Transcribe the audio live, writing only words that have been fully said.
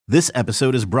This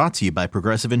episode is brought to you by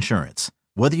Progressive Insurance.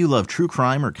 Whether you love true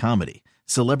crime or comedy,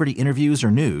 celebrity interviews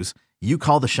or news, you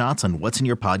call the shots on what's in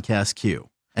your podcast queue.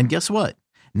 And guess what?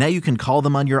 Now you can call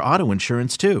them on your auto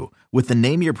insurance too with the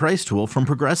Name Your Price tool from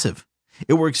Progressive.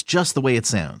 It works just the way it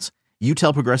sounds. You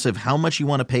tell Progressive how much you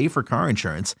want to pay for car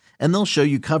insurance, and they'll show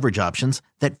you coverage options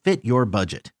that fit your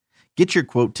budget. Get your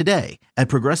quote today at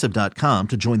Progressive.com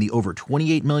to join the over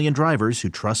 28 million drivers who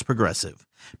trust Progressive.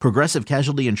 Progressive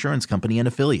Casualty Insurance Company and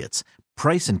Affiliates.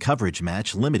 Price and coverage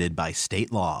match limited by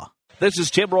state law. This is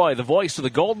Tim Roy, the voice of the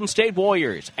Golden State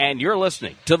Warriors, and you're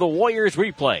listening to the Warriors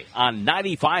Replay on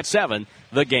 95.7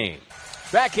 The Game.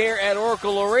 Back here at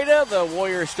Oracle Arena, the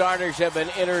Warriors starters have been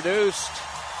introduced.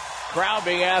 Crowd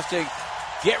being asked to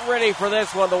get ready for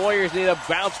this one. The Warriors need a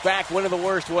bounce-back win in the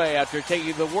worst way after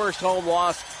taking the worst home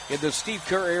loss in the Steve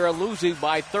Kerr era, losing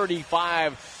by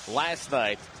 35 last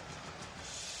night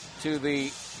to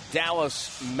the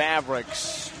Dallas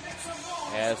Mavericks,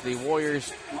 as the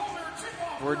Warriors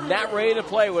were not ready to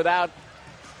play without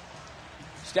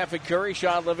Stephen Curry,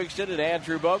 Sean Livingston, and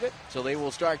Andrew Bogut. So they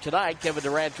will start tonight. Kevin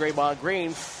Durant, Draymond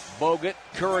Green, Bogut,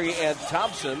 Curry, and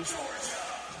Thompson.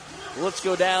 Let's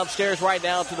go downstairs right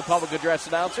now to the public address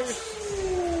announcers.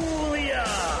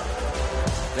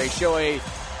 They show a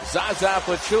Zaza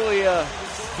Pachulia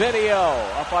video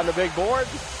up on the big board.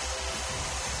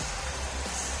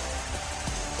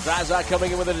 Zaza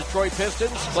coming in with the Detroit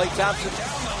Pistons. Klay Thompson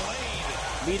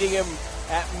meeting him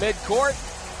at midcourt.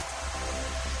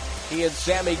 He and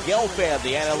Sammy Gelfand,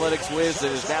 the analytics whiz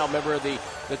that is now a member of the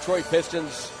Detroit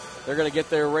Pistons. They're going to get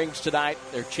their rings tonight,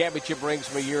 their championship rings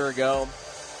from a year ago.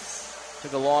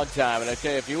 Took a long time. And I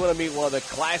tell you, if you want to meet one of the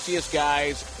classiest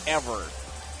guys ever,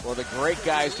 one of the great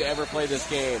guys to ever play this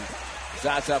game,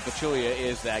 Zaza Pachulia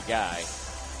is that guy.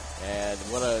 And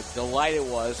what a delight it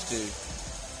was to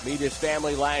meet his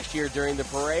family last year during the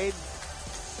parade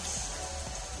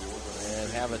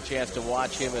and have a chance to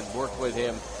watch him and work with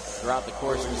him throughout the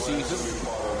course of the season.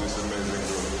 Please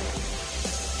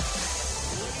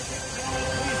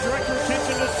direct your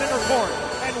attention to center court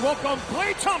and welcome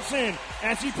Klay Thompson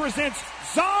as he presents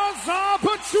Zaza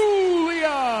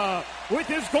Pachulia with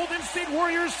his Golden State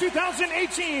Warriors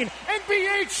 2018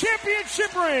 NBA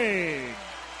Championship ring.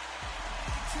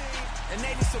 And they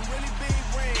need some really big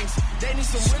rings. They need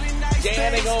some really nice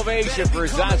standing ovation for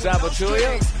Zaza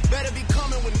Pachulia. Better be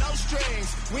coming with no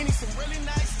strings. We need some really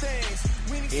nice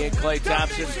things. He and Klay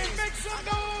Thompson. Make some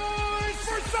noise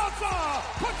for Zaza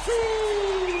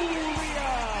Pachulia.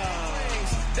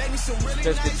 They need some really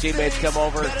Piston nice teammates things. come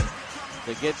over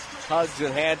to get hugs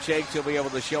and handshakes. He'll be able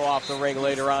to show off the ring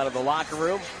later on in the locker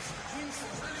room.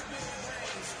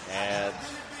 And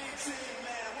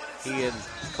he and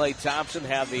Klay Thompson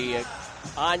have the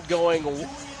ongoing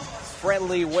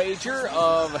friendly wager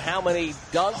of how many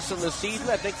dunks in the season.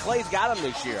 I think Klay's got them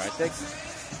this year. I think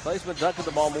Klay's been dunking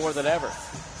the ball more than ever.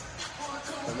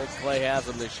 I think Klay has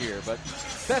them this year. But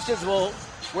Pistons will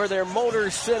wear their Motor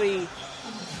City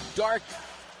dark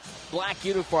black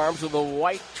uniforms with a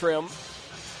white trim,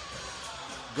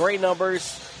 gray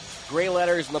numbers, gray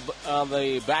letters on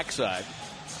the backside.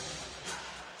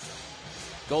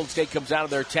 Golden State comes out of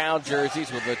their town jerseys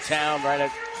with the town right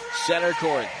at center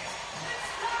court.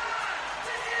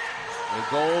 In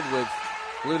gold with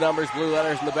blue numbers, blue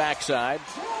letters in the backside.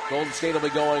 Golden State will be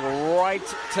going right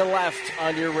to left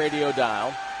on your radio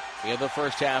dial in the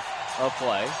first half of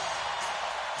play.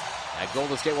 And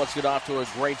Golden State wants to get off to a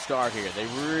great start here. They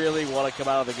really want to come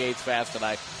out of the gates fast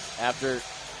tonight after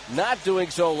not doing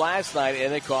so last night,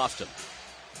 and it cost them.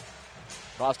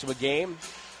 Cost them a game,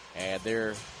 and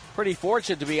they're pretty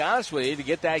fortunate, to be honest with you, to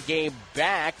get that game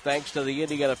back thanks to the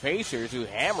Indiana Pacers, who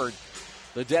hammered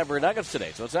the Denver Nuggets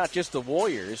today. So it's not just the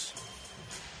Warriors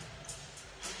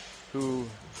who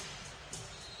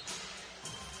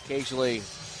occasionally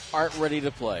aren't ready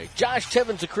to play. Josh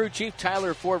Timmons, the crew chief,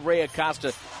 Tyler Ford, Ray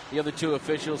Acosta, the other two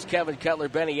officials, Kevin Cutler,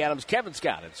 Benny Adams, Kevin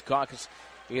Scott. It's caucus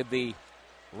in the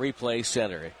replay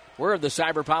center. We're in the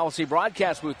Cyber Policy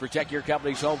broadcast booth. Protect your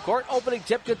company's home court. Opening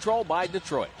tip control by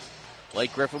Detroit.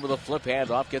 Blake Griffin with a flip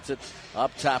handoff. Gets it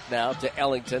up top now to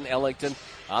Ellington. Ellington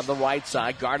on the right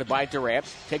side, guarded by Durant.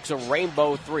 Takes a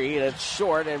rainbow three, and it's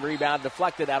short, and rebound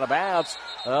deflected out of bounds.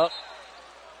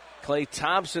 Klay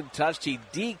Thompson touched. He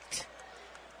deked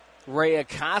Ray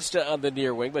Acosta on the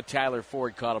near wing, but Tyler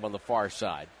Ford caught him on the far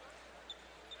side.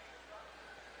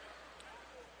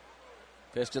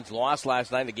 Pistons lost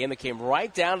last night in a game that came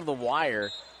right down to the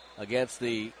wire against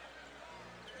the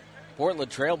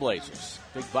Portland Trailblazers.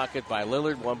 Big bucket by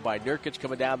Lillard, one by Nurkic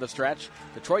coming down the stretch.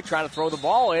 Detroit trying to throw the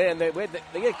ball in, and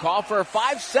they get called for a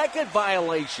 5-second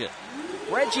violation.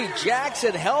 Reggie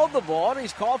Jackson held the ball, and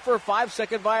he's called for a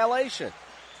 5-second violation.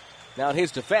 Now, in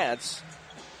his defense,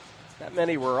 not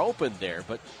many were open there,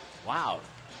 but wow.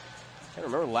 I can't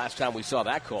remember the last time we saw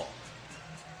that call.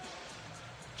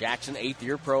 Jackson,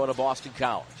 8th-year pro at a Boston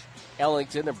college.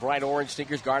 Ellington, the bright orange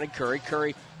sneakers, guarding Curry.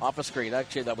 Curry off a screen.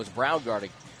 Actually, that was Brown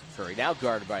guarding Curry. Now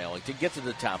guarded by Ellington. Gets it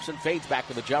to Thompson. Fades back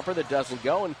with a jumper that doesn't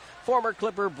go. And former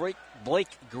Clipper Blake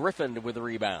Griffin with the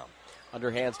rebound.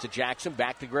 Underhands to Jackson.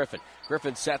 Back to Griffin.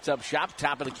 Griffin sets up shop.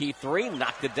 Top of the key three.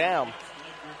 Knocked it down.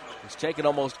 He's taken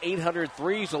almost 800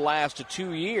 threes the last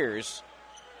 2 years.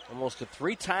 Almost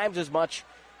 3 times as much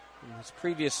in his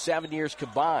previous 7 years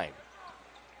combined.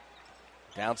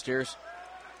 Downstairs,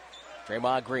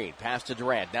 Draymond Green. Pass to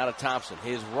Durant. Now to Thompson.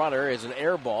 His runner is an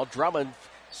air ball. Drummond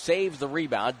saves the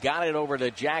rebound. Got it over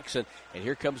to Jackson. And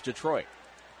here comes Detroit.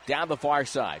 Down the far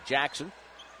side. Jackson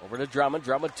over to Drummond.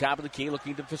 Drummond, top of the key,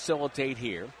 looking to facilitate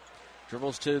here.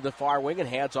 Dribbles to the far wing and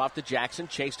hands off to Jackson.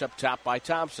 Chased up top by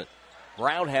Thompson.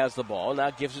 Brown has the ball.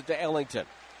 Now gives it to Ellington.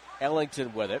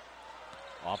 Ellington with it.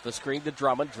 Off the screen to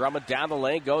Drummond. Drummond down the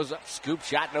lane. Goes up. Scoop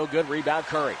shot. No good. Rebound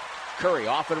Curry. Curry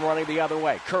off and running the other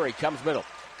way. Curry comes middle.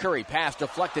 Curry pass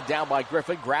deflected down by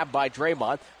Griffin. Grabbed by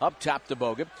Draymond. Up top to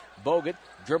Bogut. Bogut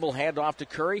dribble handoff to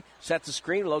Curry. Sets the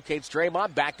screen. Locates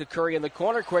Draymond. Back to Curry in the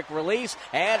corner. Quick release.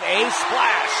 And a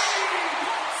splash.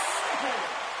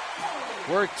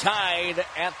 We're tied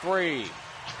at 3.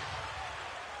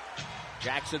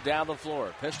 Jackson down the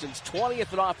floor. Pistons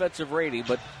 20th in offensive rating,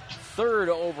 but 3rd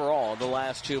overall in the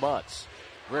last 2 months.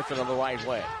 Griffin on the right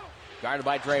wing. Guarded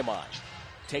by Draymond.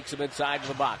 Takes him inside to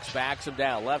the box. Backs him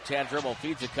down. Left-hand dribble.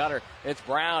 Feeds a cutter. It's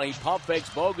Brown. He pump fakes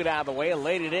Bogut out of the way and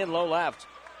laid it in low left.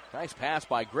 Nice pass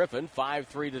by Griffin.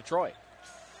 5-3 Detroit.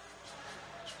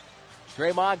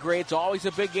 Draymond Green. It's always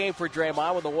a big game for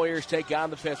Draymond when the Warriors take on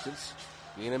the Pistons.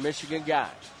 Being a Michigan guy.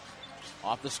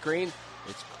 Off the screen,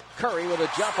 it's Curry with a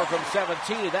jumper from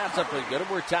 17. That's up pretty good.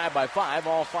 We're tied by 5.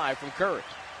 All 5 from Curry.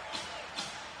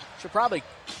 Should probably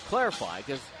clarify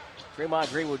because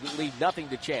Draymond Green would leave nothing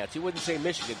to chance. He wouldn't say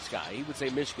Michigan guy. He would say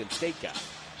Michigan State guy.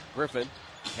 Griffin,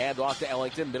 hand off to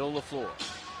Ellington, middle of the floor.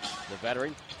 The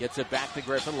veteran gets it back to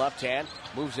Griffin, left hand,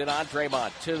 moves it on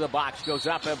Draymond. To the box, goes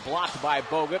up and blocked by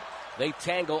Bogut. They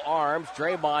tangle arms.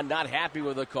 Draymond not happy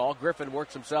with the call. Griffin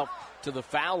works himself to the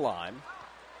foul line.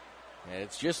 And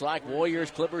it's just like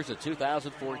Warriors-Clippers of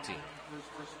 2014.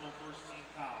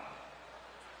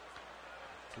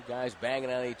 2 guys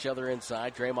banging on each other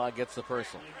inside. Draymond gets the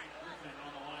personal.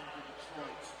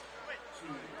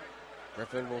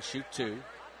 Griffin will shoot 2.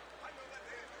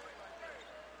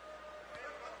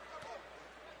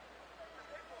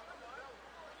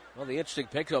 Well, the interesting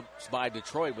pickups by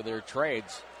Detroit with their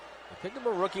trades. They picked up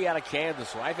a rookie out of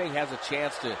Kansas, who I think has a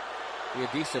chance to be a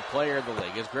decent player in the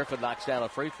league as Griffin knocks down a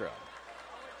free throw.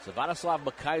 Svatoslav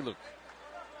Mikhailuk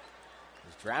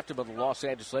was drafted by the Los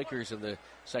Angeles Lakers in the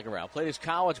second round. Played his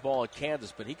college ball at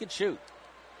Kansas, but he can shoot.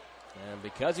 And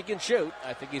because he can shoot,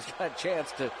 I think he's got a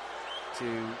chance to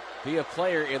be a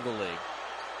player in the league.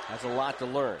 Has a lot to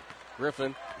learn.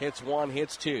 Griffin hits 1,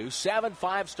 hits 2.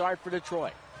 7-5 start for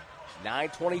Detroit.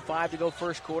 9:25 to go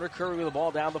first quarter. Curry with the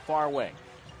ball down the far wing.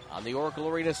 On the Oracle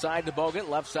Arena side to Bogut,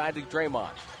 left side to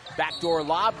Draymond. Backdoor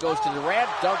lob goes to Durant,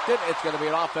 dunked it. It's going to be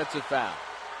an offensive foul.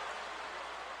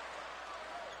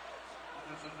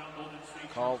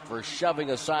 Called for shoving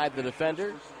aside the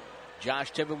defender.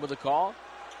 Josh Tippin with the call.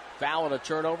 Foul and a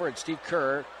turnover, and Steve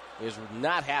Kerr is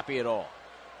not happy at all.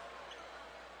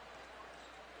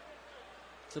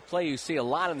 It's a play you see a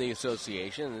lot in the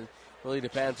association, and it really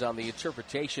depends on the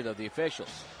interpretation of the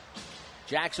officials.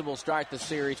 Jackson will start the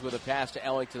series with a pass to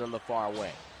Ellington on the far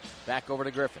wing. Back over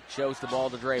to Griffin. Shows the ball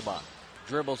to Draymond.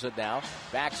 Dribbles it now.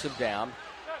 Backs him down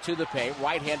to the paint.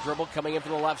 Right-hand dribble coming in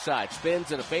from the left side.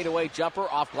 Spins and a fadeaway jumper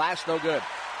off glass. No good.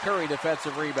 Curry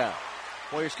defensive rebound.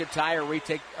 Warriors can tie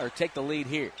or take the lead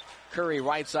here. Curry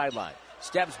right sideline.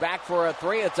 Steps back for a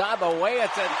 3. It's on the way.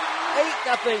 It's an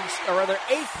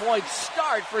 8-point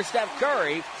start for Steph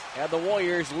Curry. And the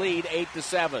Warriors lead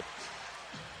 8-7.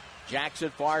 Jackson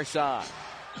far side.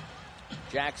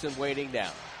 Jackson waiting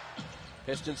down.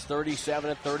 Pistons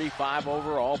 37-35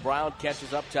 overall. Brown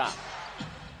catches up top.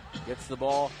 Gets the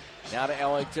ball now to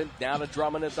Ellington. Now to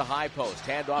Drummond at the high post.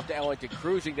 Hand off to Ellington.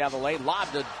 Cruising down the lane.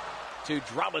 Lobbed to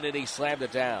Drummond, and he slammed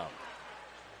it down.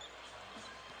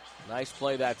 Nice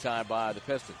play that time by the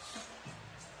Pistons.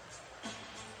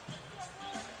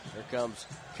 Here comes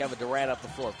Kevin Durant up the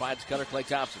floor. Finds cutter. Klay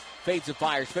Thompson. Fades and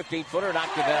fires. 15-footer.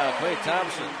 Knocked it down. Klay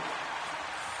Thompson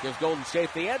gives Golden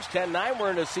State the edge. 10-9.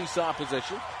 We're in a seesaw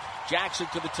position. Jackson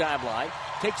to the timeline.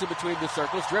 Takes it between the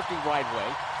circles. Drifting right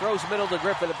way. Throws middle to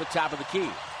Griffin at the top of the key.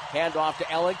 Hand off to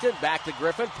Ellington, back to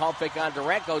Griffin. Pump fake on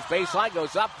Durant, goes baseline,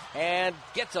 goes up, and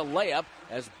gets a layup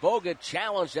as Bogut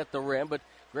challenged at the rim, but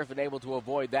Griffin able to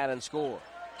avoid that and score.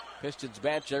 Pistons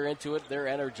bench, they're into it. They're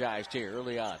energized here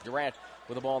early on. Durant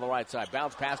with the ball on the right side.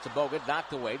 Bounce pass to Bogut,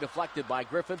 knocked away, deflected by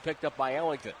Griffin, picked up by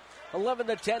Ellington.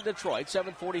 11-10 Detroit,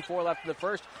 7:44 left in the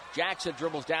first. Jackson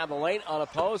dribbles down the lane,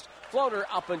 unopposed. Floater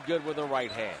up and good with the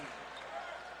right hand.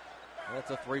 And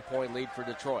that's a 3-point lead for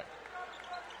Detroit.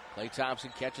 Klay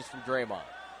Thompson catches from Draymond.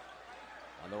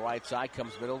 On the right side,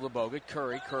 comes middle to Bogut.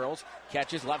 Curry curls,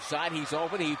 catches left side. He's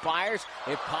open, he fires.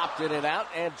 It popped in and out,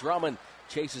 and Drummond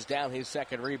chases down his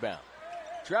second rebound.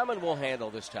 Drummond will handle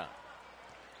this time.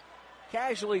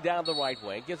 Casually down the right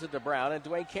wing, gives it to Brown, and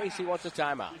Dwayne Casey wants a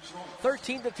timeout.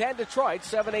 13-10 Detroit,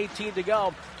 7:18 to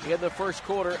go in the first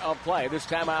quarter of play. This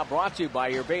timeout brought to you by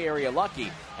your Bay Area Lucky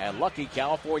and Lucky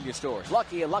California stores.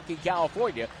 Lucky and Lucky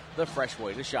California, the fresh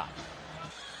way to shop.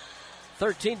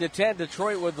 13-10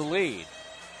 Detroit with the lead.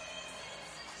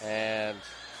 And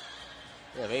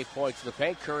they have 8 points in the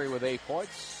paint. Curry with 8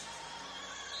 points.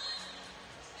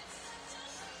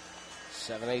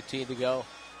 7:18 to go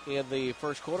in the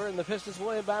first quarter, and the Pistons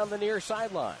will inbound the near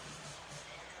sideline.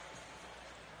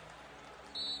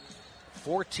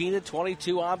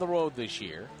 14-22 on the road this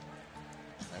year.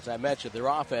 As I mentioned, their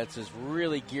offense is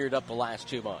really geared up the last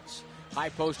 2 months. High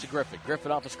post to Griffin.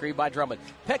 Griffin off a screen by Drummond.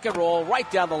 Pick and roll right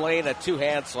down the lane, a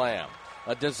two-hand slam.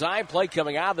 A design play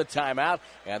coming out of the timeout,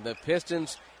 and the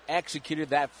Pistons executed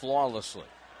that flawlessly.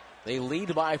 They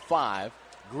lead by 5.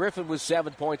 Griffin with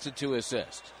 7 points and 2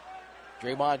 assists.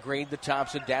 Draymond Green to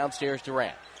Thompson, downstairs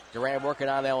Durant. Durant working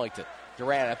on Ellington.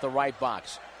 Durant at the right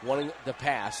box, wanting the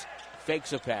pass,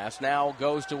 fakes a pass, now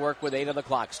goes to work with 8 on the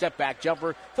clock. Step back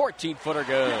jumper, 14-footer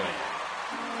good.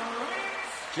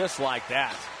 Just like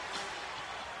that.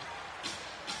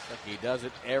 Like he does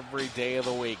it every day of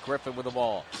the week. Griffin with the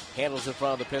ball, handles in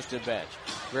front of the Piston bench.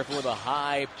 Griffin with a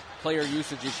high player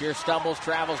usage this year, stumbles,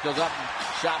 travels, goes up,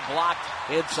 shot blocked,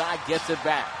 inside, gets it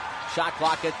back. Shot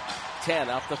clock at 10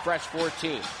 off the fresh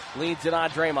 14. Leads it on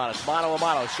Draymond. It's mano a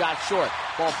mano. Shot short.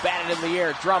 Ball batted in the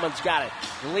air. Drummond's got it.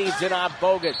 Leads it on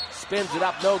Bogut. Spins it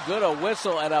up. No good. A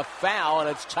whistle and a foul. And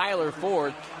it's Tyler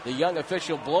Ford, the young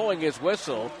official, blowing his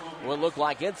whistle. What looked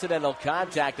like incidental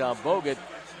contact on Bogut.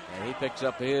 And he picks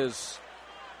up his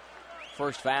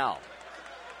first foul.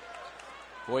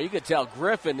 Boy, you can tell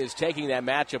Griffin is taking that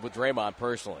matchup with Draymond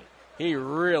personally. He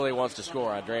really wants to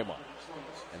score on Draymond.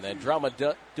 And then Drummond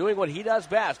doing what he does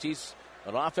best. He's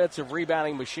an offensive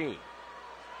rebounding machine.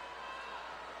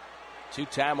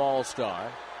 2-time All-Star.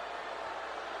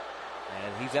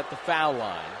 And he's at the foul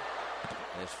line.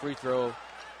 And his free throw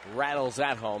rattles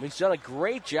at home. He's done a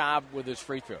great job with his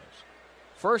free throws.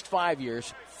 First 5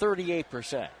 years,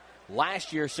 38%.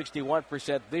 Last year,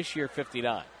 61%. This year,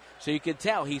 59%. So you can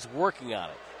tell he's working on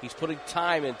it. He's putting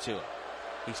time into it.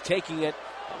 He's taking it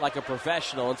like a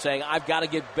professional and saying, I've got to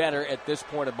get better at this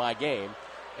point of my game.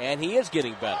 And he is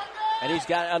getting better. And he's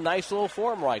got a nice little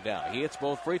form right now. He hits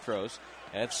both free throws.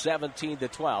 And it's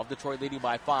 17-12. Detroit leading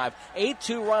by 5.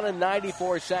 8-2 run in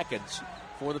 94 seconds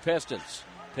for the Pistons.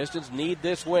 Pistons need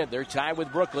this win. They're tied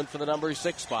with Brooklyn for the number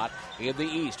 6 spot in the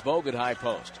East. Bogut high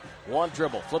post. One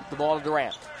dribble. Flip the ball to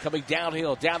Durant. Coming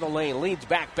downhill, down the lane. Leans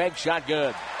back. Bank shot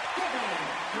good.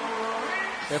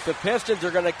 If the Pistons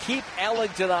are going to keep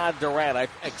Ellington on Durant, I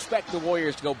expect the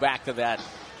Warriors to go back to that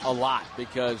a lot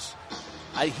because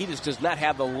he just does not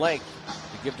have the length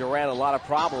to give Durant a lot of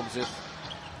problems if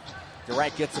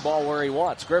Durant gets the ball where he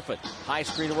wants. Griffin, high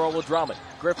screen roll with Drummond.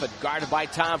 Griffin guarded by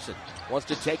Thompson. Wants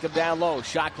to take him down low.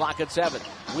 Shot clock at 7.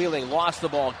 Wheeling, lost the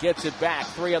ball, gets it back.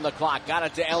 3 on the clock. Got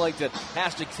it to Ellington.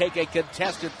 Has to take a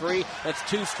contested 3. That's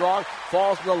too strong.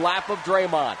 Falls in the lap of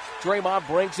Draymond. Draymond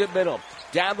brings it middle.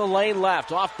 Down the lane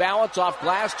left. Off balance, off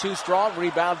glass. Too strong.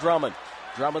 Rebound Drummond.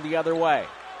 Drummond the other way.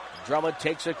 Drummond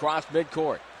takes it across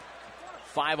midcourt.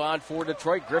 5-on-4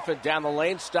 Detroit. Griffin down the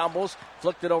lane, stumbles,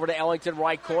 flicked it over to Ellington,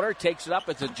 right corner, takes it up.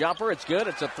 It's a jumper. It's good.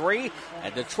 It's a 3,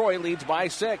 and Detroit leads by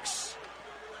 6.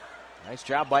 Nice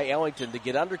job by Ellington to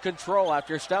get under control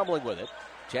after stumbling with it.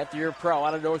 10th-year pro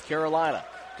out of North Carolina.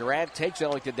 Durant takes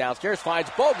Ellington downstairs, finds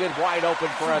Bogut wide open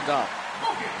for a dunk.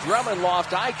 Drummond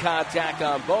lost eye contact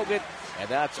on Bogut, and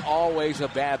that's always a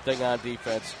bad thing on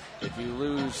defense if you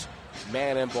lose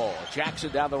man and ball.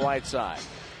 Jackson down the right side.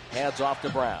 Hands off to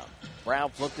Brown.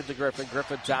 Brown flipped it to Griffin.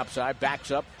 Griffin topside,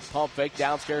 backs up, pump fake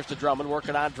downstairs to Drummond,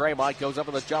 working on Draymond. Goes up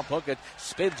with a jump hook and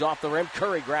spins off the rim.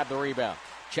 Curry grabbed the rebound.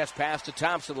 Chest pass to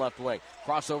Thompson left wing.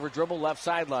 Crossover dribble left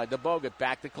sideline to Bogut.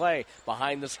 Back to Klay.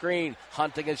 Behind the screen.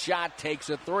 Hunting a shot. Takes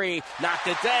a 3. Knocked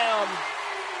it down.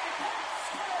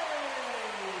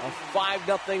 A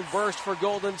 5-0 burst for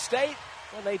Golden State.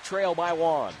 and they trail by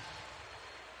 1.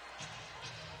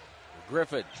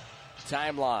 Griffin,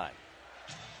 timeline.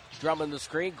 Drummond the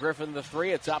screen, Griffin the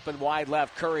 3. It's up and wide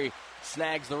left. Curry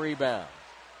snags the rebound.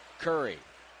 Curry,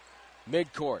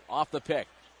 midcourt, off the pick.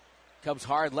 Comes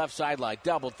hard left sideline,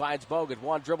 doubled, finds Bogut.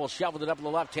 One dribble, shoveled it up in the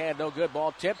left hand, no good.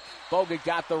 Ball tipped. Bogut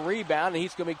got the rebound, and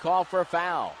he's going to be called for a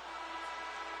foul.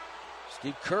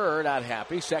 Steve Kerr not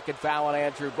happy. Second foul on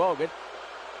Andrew Bogut.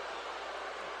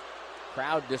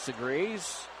 Crowd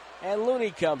disagrees, and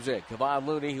Looney comes in. Kevon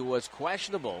Looney, who was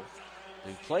questionable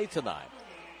to play tonight.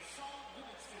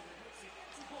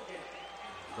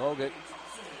 Bogut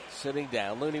sitting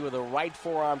down. Looney with a right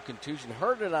forearm contusion.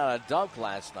 Hurt it on a dunk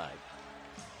last night.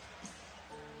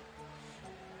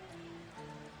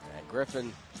 And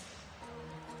Griffin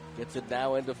gets it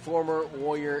now into former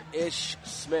Warrior Ish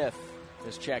Smith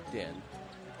is checked in.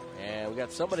 And we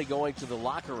got somebody going to the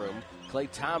locker room. Klay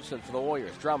Thompson for the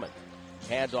Warriors. Drummond.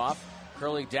 Handoff.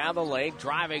 Curling down the lane.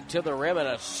 Driving to the rim. And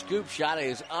a scoop shot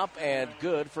is up and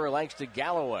good for Langston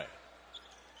Galloway.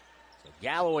 So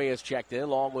Galloway is checked in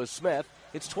along with Smith.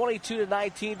 It's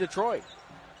 22-19 Detroit.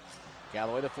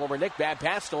 Galloway, the former Knick. Bad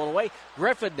pass stolen away.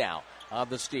 Griffin now on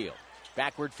the steal.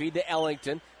 Backward feed to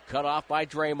Ellington. Cut off by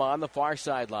Draymond, the far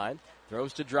sideline.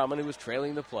 Throws to Drummond, who was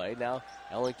trailing the play. Now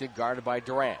Ellington guarded by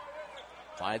Durant.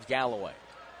 Finds Galloway.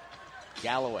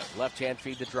 Galloway, left-hand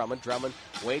feed to Drummond. Drummond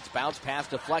waits, bounce pass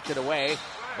deflected away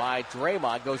by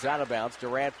Draymond. Goes out of bounds.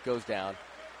 Durant goes down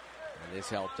and is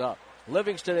helped up.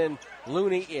 Livingston and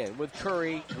Looney in with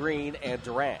Curry, Green, and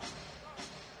Durant.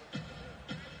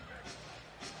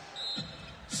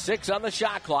 6 on the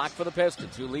shot clock for the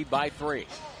Pistons, who lead by 3.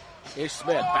 Ish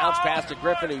Smith, bounce pass to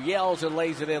Griffin, who yells and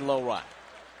lays it in low right.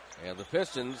 And the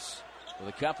Pistons, with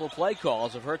a couple of play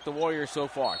calls, have hurt the Warriors so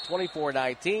far.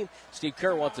 24-19. Steve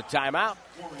Kerr wants a timeout.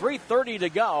 3:30 to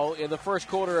go in the first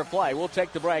quarter of play. We'll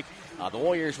take the break on the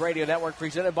Warriors Radio Network,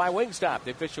 presented by Wingstop,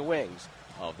 the official wings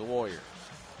of the Warriors.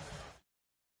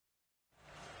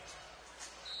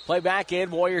 Play back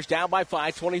in. Warriors down by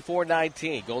 5,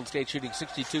 24-19. Golden State shooting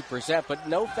 62%, but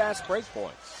no fast break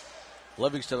points.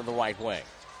 Livingston on the right wing.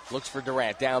 Looks for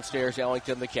Durant. Downstairs,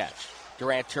 Ellington the catch.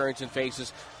 Durant turns and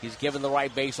faces. He's given the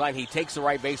right baseline. He takes the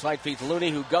right baseline, feeds Looney,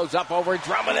 who goes up over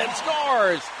Drummond and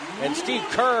scores. And Steve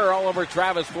Kerr all over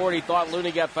Travis Ford. He thought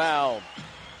Looney got fouled.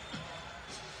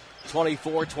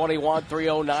 24-21,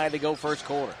 3:09 to go first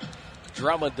quarter.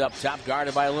 Drummond up top,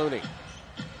 guarded by Looney.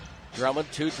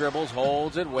 Drummond, 2 dribbles,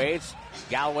 holds it, waits.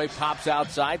 Galloway pops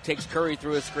outside, takes Curry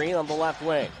through a screen on the left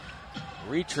wing.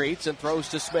 Retreats and throws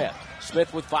to Smith.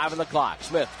 Smith with 5 on the clock.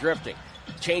 Smith drifting,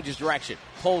 changes direction,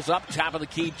 pulls up, top of the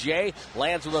key, Jay,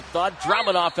 lands with a thud.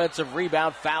 Drummond offensive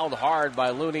rebound, fouled hard by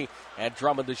Looney, and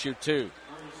Drummond to shoot 2.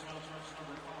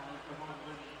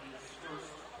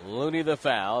 Looney the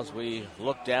foul as we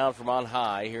look down from on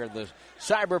high here in the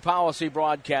Cyber Policy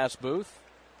broadcast booth.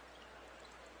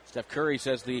 Steph Curry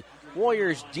says the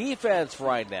Warriors' defense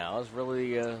right now is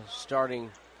really starting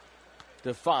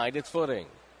to find its footing.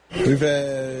 We've had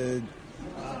a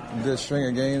good string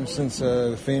of games since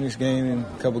the Phoenix game and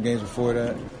a couple games before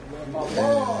that.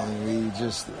 And we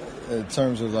just, in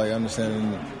terms of like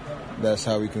understanding that's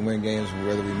how we can win games,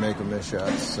 whether we make or miss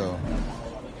shots. So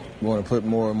we want to put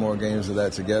more and more games of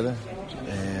that together.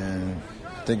 And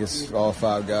I think it's all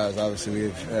 5 guys. Obviously,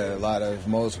 we've had a lot of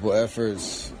multiple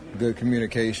efforts, good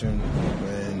communication,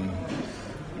 and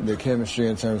the chemistry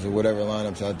in terms of whatever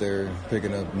lineups out there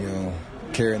picking up,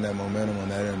 carrying that momentum on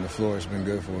that end of the floor has been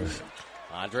good for us.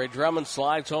 Andre Drummond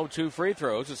slides home 2 free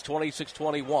throws. It's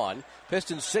 26-21.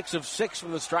 Pistons 6 of 6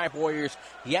 from the stripe. Warriors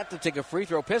yet to take a free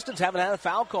throw. Pistons haven't had a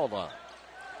foul called on.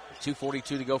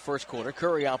 2:42 to go first quarter.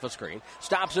 Curry off a screen.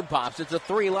 Stops and pops. It's a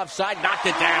 3 left side. Knocked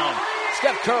it down.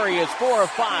 Steph Curry is 4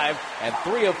 of 5 and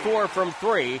 3 of 4 from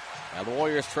 3. And the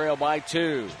Warriors trail by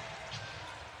 2.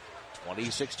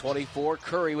 26-24.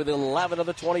 Curry with 11 of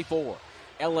the 24.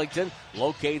 Ellington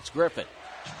locates Griffin.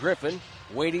 Griffin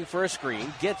waiting for a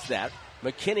screen. Gets that.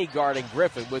 McKinney guarding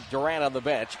Griffin with Durant on the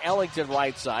bench. Ellington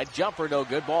right side. Jumper no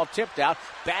good. Ball tipped out.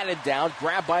 Batted down.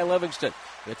 Grabbed by Livingston.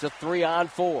 It's a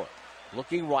 3-on-4.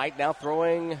 Looking right. Now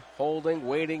throwing, holding,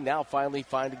 waiting. Now finally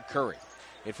finding Curry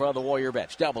in front of the Warrior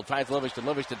bench. Double. Finds Livingston.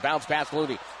 Livingston bounce past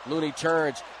Looney. Looney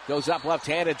turns. Goes up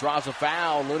left-handed. Draws a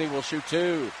foul. Looney will shoot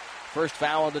 2. First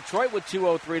foul on Detroit with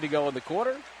 2:03 to go in the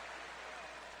quarter.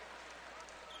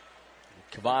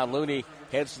 Kevon Looney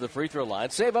heads to the free throw line.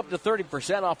 Save up to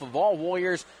 30% off of all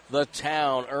Warriors The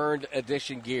Town earned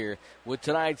edition gear with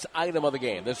tonight's item of the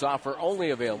game. This offer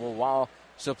only available while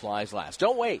supplies last.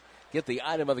 Don't wait. Get the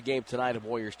item of the game tonight at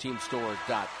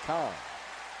WarriorsTeamStore.com.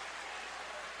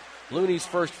 Looney's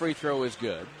first free throw is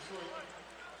good.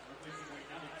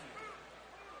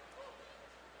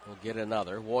 will get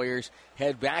another. Warriors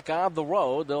head back on the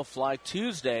road. They'll fly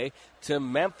Tuesday to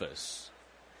Memphis.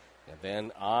 And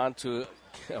then on to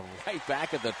right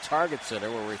back at the Target Center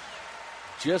where we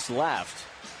just left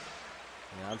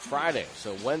on Friday.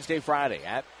 So Wednesday, Friday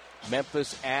at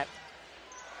Memphis, at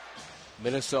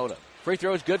Minnesota. Free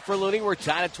throw is good for Looney. We're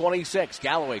tied at 26.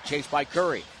 Galloway chased by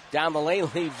Curry. Down the lane,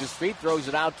 leaves his feet, throws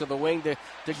it out to the wing to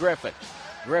Griffin.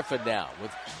 Griffin now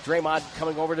with Draymond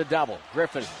coming over to double.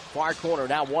 Griffin, far corner,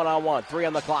 now one-on-one. 3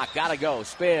 on the clock, gotta go.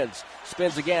 Spins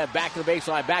again, back to the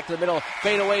baseline, back to the middle.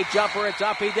 Fadeaway jumper, it's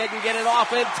up. He didn't get it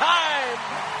off in time.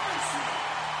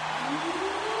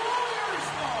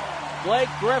 Blake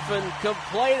Griffin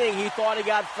complaining he thought he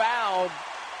got fouled.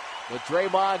 But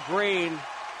Draymond Green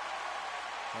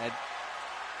had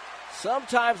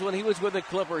sometimes when he was with the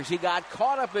Clippers, he got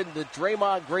caught up in the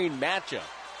Draymond Green matchup,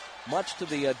 much to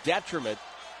the detriment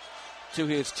to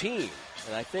his team.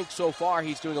 And I think so far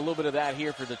he's doing a little bit of that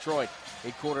here for Detroit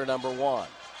in quarter number 1.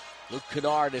 Luke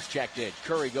Kennard is checked in.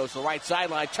 Curry goes to the right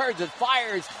sideline, turns and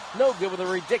fires. No good with a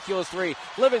ridiculous 3.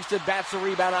 Livingston bats the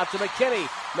rebound out to McKinney.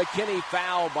 McKinney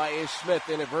fouled by Ish Smith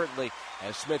inadvertently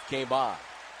as Smith came by.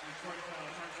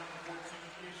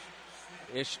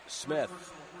 Ish Smith.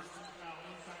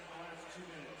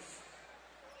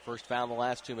 First foul in the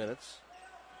last 2 minutes.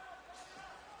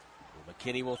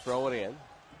 McKinney will throw it in.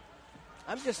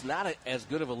 I'm just not as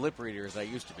good of a lip reader as I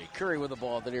used to be. Curry with the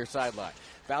ball at the near sideline.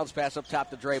 Bounce pass up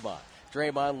top to Draymond.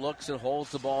 Draymond looks and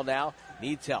holds the ball now.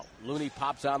 Needs help. Looney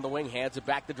pops on the wing, hands it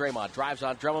back to Draymond. Drives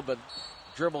on Drummond, but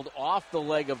dribbled off the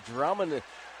leg of Drummond,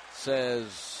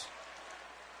 says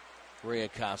Ray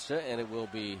Acosta, and it will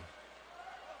be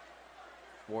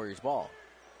Warriors ball.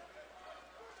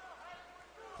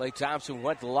 Klay Thompson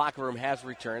went to the locker room, has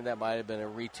returned. That might have been a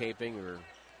retaping or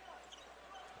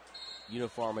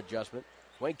uniform adjustment.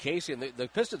 Wayne Casey and the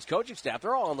Pistons coaching staff,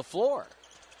 they're all on the floor.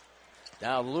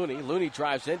 Now Looney. Looney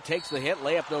drives in, takes the hit,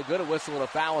 layup no good, a whistle and a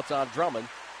foul. It's on Drummond.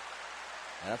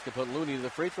 And that's going to put Looney to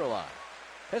the free throw line.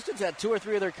 Pistons had 2 or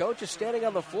 3 of their coaches standing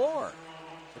on the floor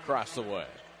across the way.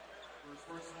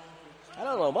 I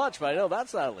don't know much, but I know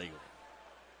that's not legal.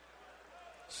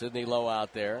 Sidney Lowe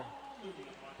out there,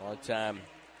 long-time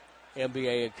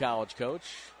NBA and college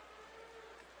coach.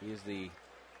 He is the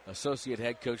associate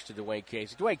head coach to Dwayne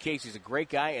Casey. Dwayne Casey's a great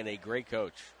guy and a great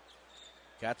coach.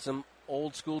 Got some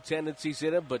old school tendencies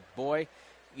in him, but boy,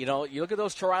 you know, you look at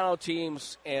those Toronto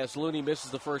teams as Looney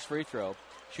misses the first free throw,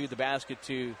 shoot the basket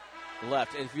to the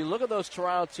left. And if you look at those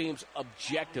Toronto teams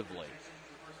objectively,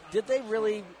 did they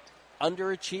really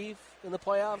underachieve in the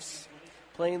playoffs,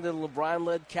 playing the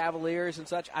LeBron-led Cavaliers and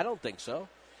such? I don't think so.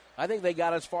 I think they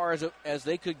got as far as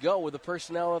they could go with the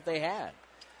personnel that they had.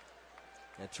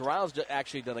 And Toronto's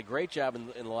actually done a great job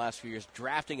in the last few years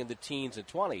drafting in the teens and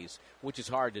 20s, which is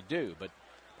hard to do. But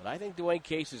I think Dwayne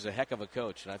Casey's a heck of a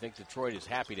coach, and I think Detroit is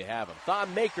happy to have him.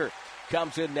 Thon Maker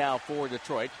comes in now for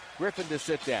Detroit. Griffin to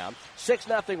sit down.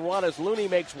 6-0 run as Looney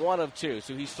makes 1 of 2.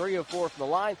 So he's 3 of 4 from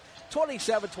the line.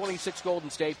 27-26 Golden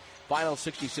State. Final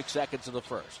 66 seconds of the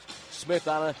first. Smith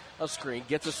on a screen,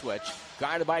 gets a switch.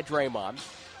 Guarded by Draymond.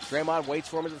 Draymond waits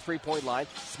for him at the three-point line.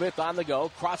 Smith on the go.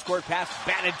 Cross-court pass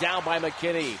batted down by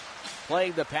McKinney.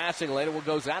 Playing the passing lane. It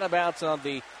goes out of bounds on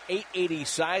the 880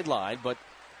 sideline, but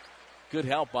good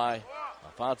help by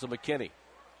Alfonso McKinney.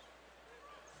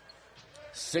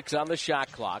 6 on the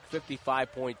shot clock.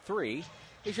 55.3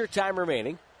 is your time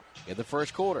remaining in the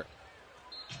first quarter.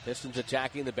 Pistons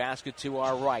attacking the basket to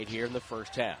our right here in the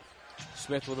first half.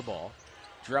 Smith with the ball.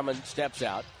 Drummond steps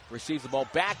out, receives the ball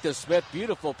back to Smith.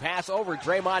 Beautiful pass over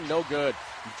Draymond, no good.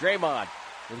 Draymond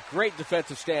with a great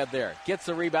defensive stand there. Gets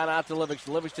the rebound out to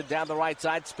Livingston. Livingston down the right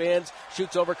side, spins,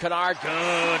 shoots over Kennard.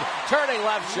 Good. Turning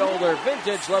left shoulder.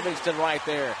 Vintage Livingston right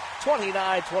there.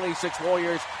 29-26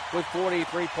 Warriors with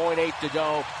 43.8 to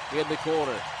go in the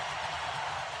quarter.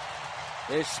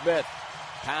 There's Smith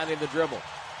pounding the dribble.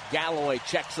 Galloway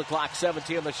checks the clock,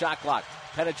 17 on the shot clock.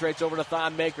 Penetrates over to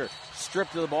Thon Maker.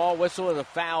 Stripped to the ball, whistle and a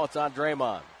foul. It's on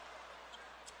Draymond.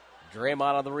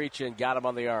 Draymond on the reach-in, got him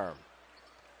on the arm.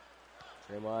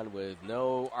 Draymond with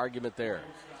no argument there.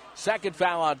 Second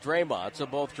foul on Draymond, so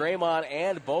both Draymond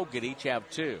and Bogut each have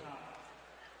 2.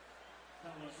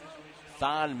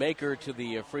 Thon Maker to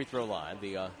the free throw line.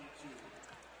 The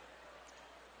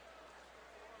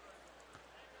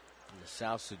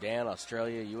South Sudan,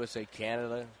 Australia, USA,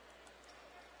 Canada.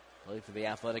 Played for the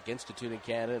Athletic Institute in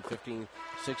Canada in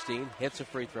 15-16. Hits a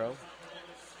free throw.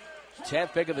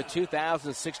 10th pick of the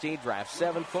 2016 draft.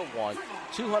 7'1",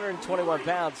 221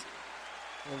 pounds.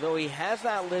 Although he has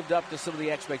not lived up to some of the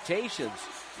expectations,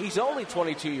 he's only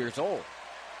 22 years old.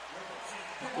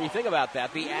 When you think about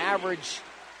that, the average,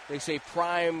 they say,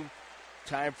 prime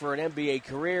time for an NBA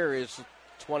career is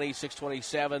 26,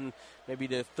 27, maybe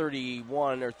to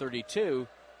 31 or 32.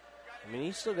 I mean,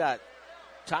 he's still got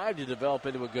time to develop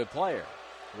into a good player.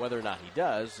 Whether or not he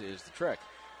does is the trick.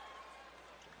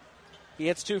 He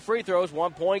hits 2 free throws,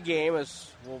 1-point game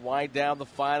as we'll wind down the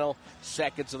final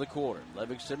seconds of the quarter.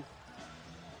 Livingston,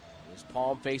 his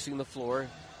palm facing the floor.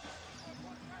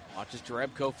 Watches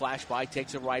Jerebko flash by,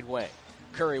 takes it right way.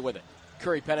 Curry with it.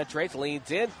 Curry penetrates,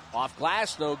 leans in, off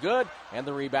glass, no good, and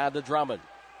the rebound to Drummond.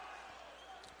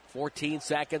 14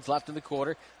 seconds left in the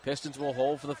quarter. Pistons will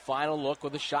hold for the final look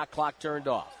with the shot clock turned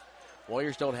off.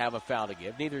 Warriors don't have a foul to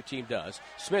give. Neither team does.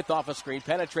 Smith off a screen,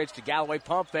 penetrates to Galloway,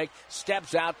 pump fake,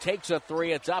 steps out, takes a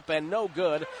 3. It's up and no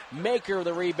good. Maker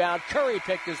the rebound. Curry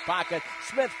picked his pocket.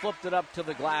 Smith flipped it up to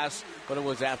the glass, but it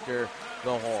was after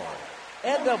the horn.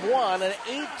 End of one, an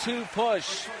 8-2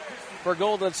 push for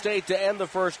Golden State to end the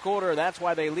first quarter. That's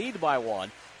why they lead by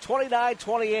 1,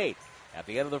 29-28 at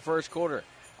the end of the first quarter.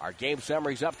 Our game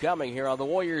summaries upcoming here on the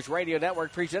Warriors Radio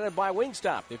Network, presented by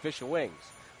Wingstop, the official wings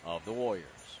of the Warriors.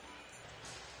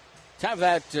 Time for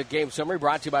that game summary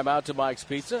brought to you by Mountain Mike's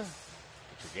Pizza.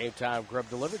 Get your game time grub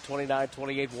delivered.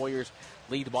 29-28 Warriors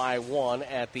lead by 1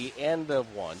 at the end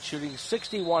of 1. Shooting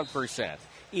 61%,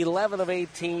 11 of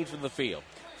 18 from the field,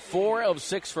 4 of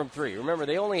 6 from 3. Remember,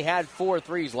 they only had 4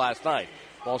 threes last night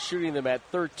while shooting them at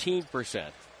 13%.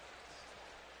 And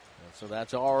so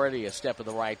that's already a step in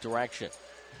the right direction.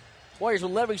 Warriors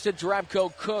with Livingston,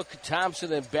 Jerebko, Cook,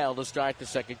 Thompson, and Bell to start the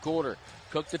second quarter.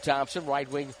 Cook to Thompson, right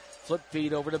wing, flip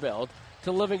feed over to Bell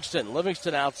to Livingston.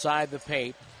 Livingston outside the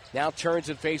paint. Now turns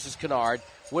and faces Kennard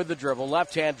with the dribble.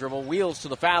 Left-hand dribble, wheels to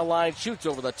the foul line, shoots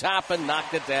over the top and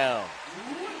knocked it down.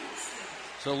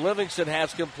 So Livingston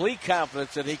has complete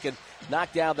confidence that he can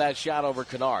knock down that shot over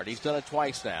Kennard. He's done it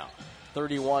twice now.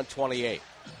 31-28.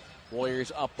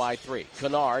 Warriors up by 3.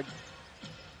 Kennard,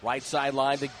 right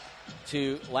sideline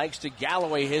to Langston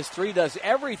Galloway. His 3 does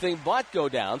everything but go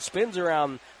down. Spins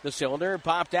around the cylinder and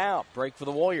popped out. Break for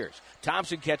the Warriors.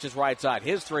 Thompson catches right side.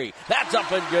 His 3. That's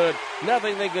up and good.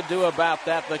 Nothing they can do about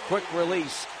that. The quick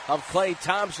release of Klay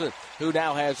Thompson, who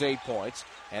now has 8 points.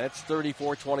 And it's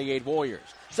 34-28 Warriors.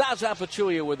 Zaza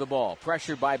Pachulia with the ball.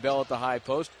 Pressured by Bell at the high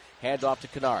post. Hand off to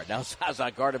Kennard. Now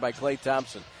Zaza guarded by Klay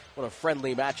Thompson. What a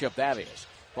friendly matchup that is.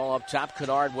 Ball up top,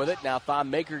 Kennard with it. Now Thon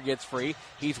Maker gets free.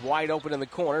 He's wide open in the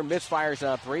corner. Misfires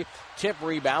on 3. Tip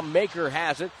rebound. Maker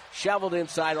has it. Shoveled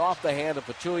inside off the hand of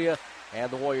Pachulia. And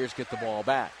the Warriors get the ball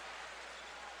back.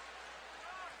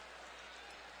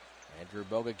 Andrew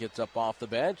Bogut gets up off the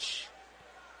bench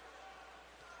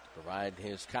to provide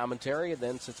his commentary and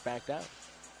then sits back down.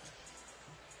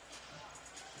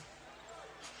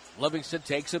 Livingston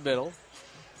takes a middle.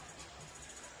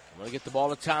 I'm going to get the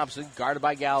ball to Thompson, guarded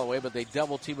by Galloway, but they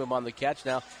double team him on the catch.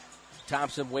 Now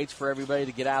Thompson waits for everybody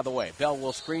to get out of the way. Bell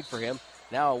will screen for him.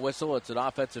 Now a whistle. It's an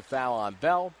offensive foul on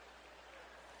Bell.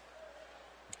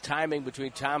 Timing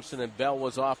between Thompson and Bell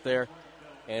was off there,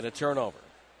 and a turnover.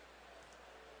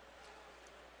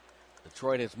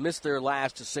 Detroit has missed their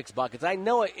last 6 buckets. I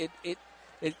know it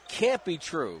can't be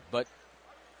true, but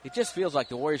it just feels like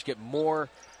the Warriors get more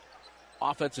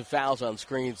offensive fouls on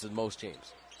screens than most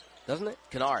teams. Doesn't it?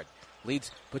 Kennard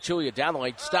leads Pachulia down the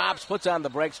lane, stops, puts on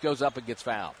the brakes, goes up and gets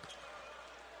fouled.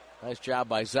 Nice job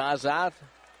by Zaza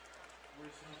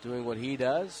doing what he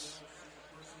does.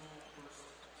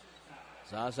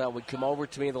 Zaza would come over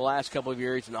to me the last couple of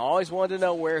years and always wanted to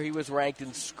know where he was ranked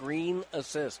in screen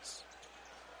assists.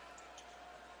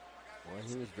 Well,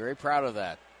 he was very proud of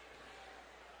that.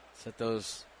 Set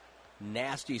those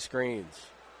nasty screens.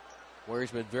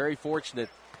 Warriors been very fortunate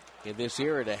in this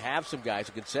era to have some guys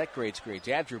who can set great screens.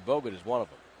 Andrew Bogut is one of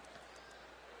them.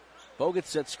 Bogut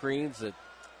sets screens that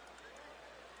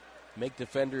make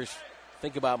defenders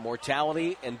think about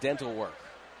mortality and dental work.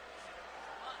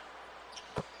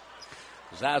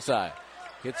 Zaza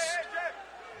hits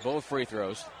both free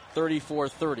throws,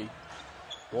 34-30.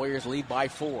 Warriors lead by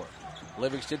 4.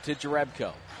 Livingston to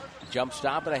Jerebko. Jump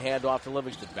stop and a handoff to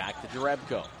Livingston. Back to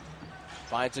Jerebko.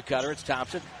 Finds a cutter. It's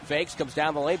Thompson. Fakes. Comes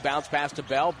down the lane. Bounce pass to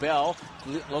Bell. Bell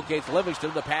locates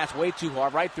Livingston. The pass way too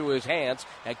hard. Right through his hands.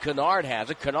 And Kennard has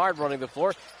it. Kennard running the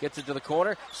floor. Gets it to the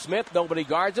corner. Smith. Nobody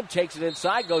guards him. Takes it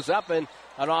inside. Goes up and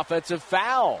an offensive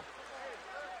foul.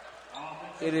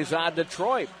 It is on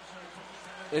Detroit.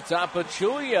 It's on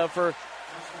Pachulia for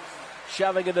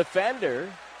shoving a defender.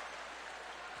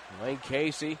 Lane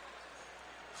Casey,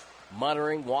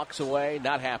 muttering, walks away,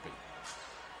 not happy.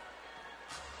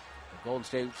 Golden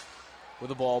State with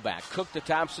the ball back. Cook to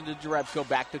Thompson to Jerebko,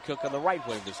 back to Cook on the right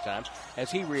wing this time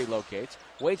as he relocates.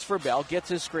 Waits for Bell, gets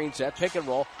his screen set, pick and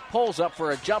roll, pulls up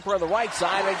for a jumper on the right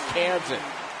side and cans it.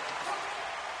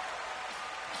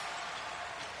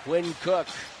 Quinn Cook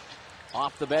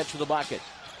off the bench with a bucket.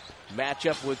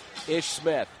 Matchup with Ish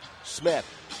Smith. Smith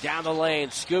down the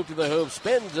lane, scoop to the hoop,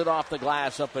 spins it off the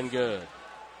glass, up and good.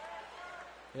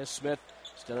 Ish Smith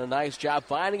has done a nice job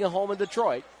finding a home in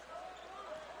Detroit.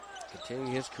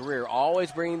 Continuing his career,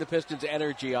 always bringing the Pistons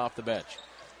energy off the bench.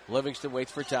 Livingston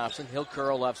waits for Thompson. He'll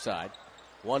curl left side.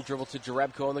 One dribble to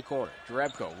Jerebko in the corner.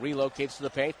 Jerebko relocates to the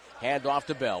paint. Hand off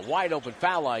to Bell. Wide open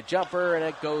foul line jumper, and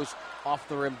it goes off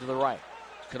the rim to the right.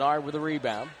 Kennard with a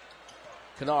rebound.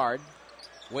 Kennard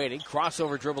waiting.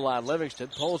 Crossover dribble on Livingston.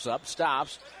 Pulls up,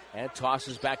 stops, and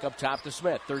tosses back up top to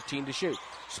Smith. 13 to shoot.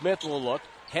 Smith will look.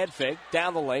 Head fake.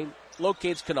 Down the lane.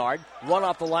 Locates Kennard. Run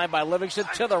off the line by Livingston.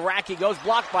 To the rack he goes.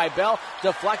 Blocked by Bell.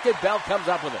 Deflected. Bell comes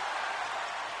up with it.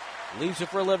 Leaves it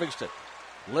for Livingston.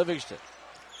 Livingston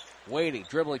waiting,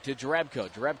 dribbling to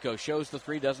Jerebko. Jerebko shows the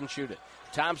three, doesn't shoot it.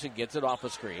 Thompson gets it off a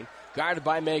screen. Guarded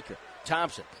by Maker.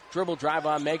 Thompson, dribble drive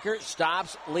on Maker.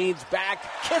 Stops, leans back,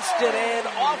 kissed it in,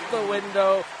 off the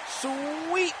window.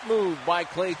 Sweet move by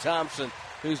Klay Thompson,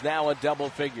 who's now in double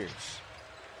figures.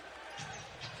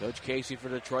 Coach Casey for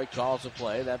Detroit calls a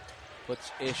play. That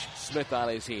puts Ish Smith on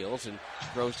his heels and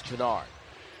throws to Kennard.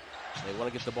 They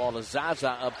want to get the ball to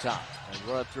Zaza up top and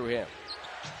run it through him.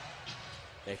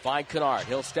 They find Kennard.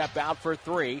 He'll step out for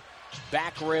three.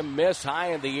 Back rim miss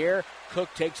high in the air. Cook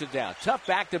takes it down. Tough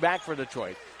back-to-back for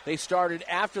Detroit. They started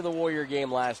after the Warrior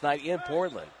game last night in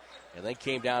Portland and then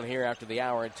came down here after the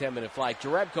hour and 10-minute flight.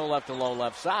 Jerebko left alone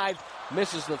left side.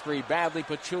 Misses the three badly.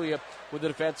 Pachulia with the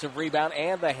defensive rebound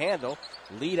and the handle.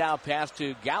 Lead out pass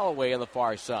to Galloway on the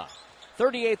far side.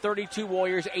 38-32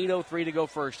 Warriors. 8:03 to go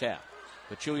first half.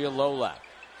 Pachulia low left.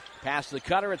 Pass to the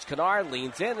cutter. It's Kennard.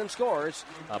 Leans in and scores.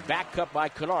 A back cut by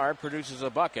Kennard produces a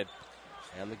bucket.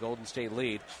 And the Golden State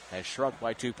lead has shrunk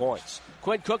by 2 points.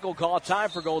 Quinn Cook will call time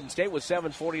for Golden State with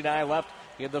 7:49 left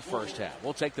in the first half.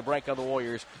 We'll take the break on the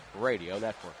Warriors Radio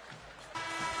Network.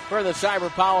 For the Cyber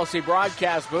Policy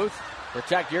broadcast booth,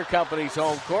 protect your company's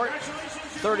home court.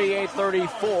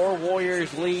 38-34.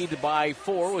 Warriors lead by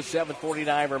 4 with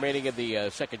 7:49 remaining in the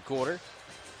second quarter.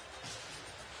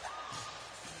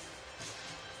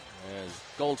 And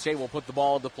Golden State will put the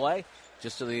ball into play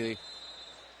just to the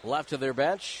left of their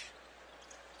bench.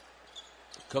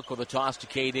 Cook with a toss to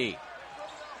KD.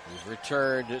 He's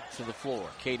returned to the floor.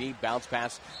 KD bounce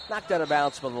pass, knocked out of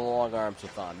bounds by the long arms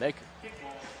of Thon Maker.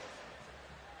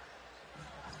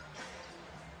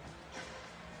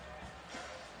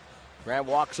 Grant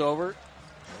walks over.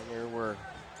 And here where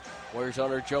Warriors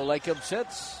owner Joe Lacob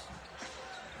sits.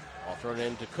 Ball thrown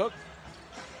in to Cook.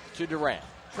 To Durant.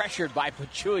 Pressured by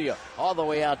Pachulia all the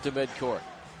way out to midcourt.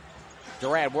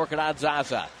 Durant working on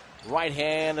Zaza. Right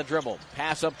hand, a dribble.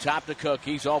 Pass up top to Cook.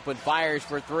 He's open, fires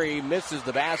for three, misses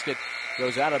the basket,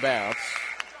 goes out of bounds.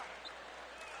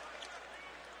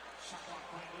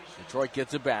 Detroit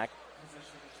gets it back.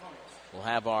 We'll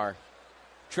have our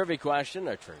Twitter question.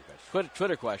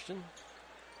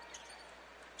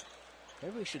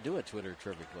 Maybe we should do a Twitter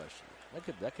trivia question.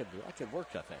 That could work,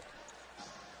 I think.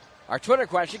 Our Twitter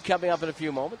question coming up in a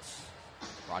few moments.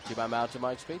 Brought to you by Mountain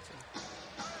Mike's Pizza.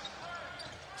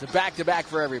 It's a back-to-back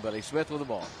for everybody. Smith with the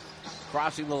ball.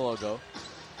 Crossing the logo.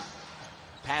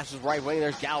 Passes right wing.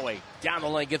 There's Galloway. Down the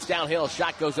lane. Gets downhill.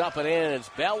 Shot goes up and in. And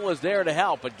Bell was there to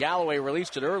help, but Galloway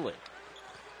released it early.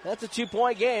 That's a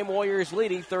 2-point game. Warriors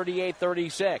leading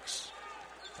 38-36.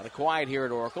 Kind of quiet here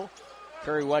at Oracle.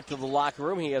 Curry went to the locker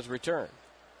room. He has returned.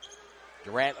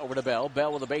 Durant over to Bell.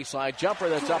 Bell with a baseline jumper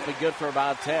that's up and good for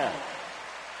about 10.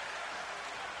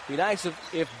 Be nice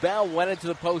if Bell went into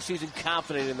the postseason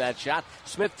confident in that shot.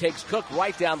 Smith takes Cook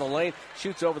right down the lane,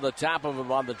 shoots over the top of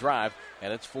him on the drive,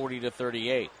 and it's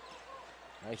 40-38.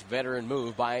 Nice veteran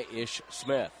move by Ish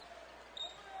Smith.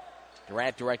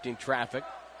 Durant directing traffic.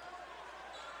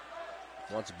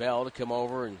 Wants Bell to come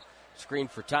over and screen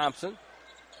for Thompson.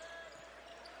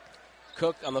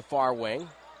 Cook on the far wing.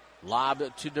 Lob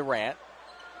to Durant.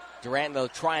 Durant in the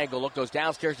triangle look, goes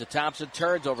downstairs to Thompson,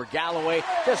 turns over Galloway,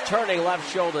 just turning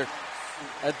left shoulder.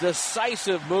 A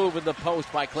decisive move in the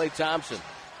post by Klay Thompson,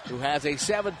 who has a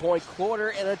 7-point quarter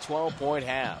and a 12-point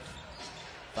half.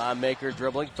 Thon Maker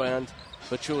dribbling, finds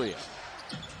Pachulia.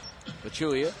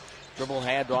 Pachulia, dribble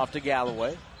hand off to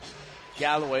Galloway.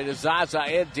 Galloway to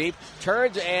Zaza in deep,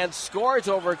 turns and scores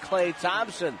over Klay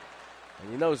Thompson.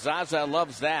 And you know Zaza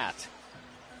loves that.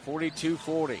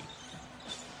 42-40.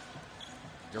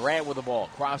 Durant with the ball,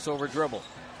 crossover dribble,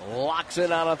 locks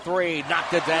in on a three,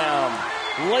 knocked it down.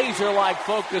 Laser-like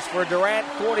focus for Durant,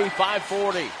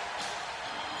 45-40.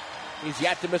 He's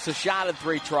yet to miss a shot in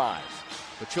 3 tries.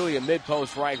 Pachulia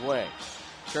mid-post right wing.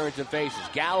 turns and faces.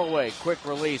 Galloway, quick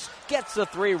release, gets the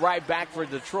three right back for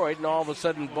Detroit, and all of a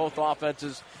sudden both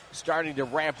offenses starting to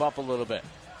ramp up a little bit.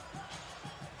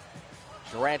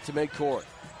 Durant to midcourt.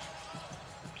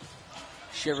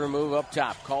 Shiver move up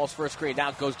top, calls for a screen,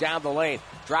 now goes down the lane,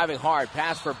 driving hard,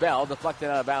 pass for Bell, deflected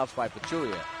out of bounds by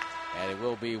Pachulia. And it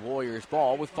will be Warriors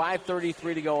ball with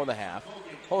 5:33 to go in the half.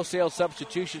 Wholesale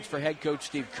substitutions for head coach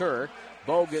Steve Kerr.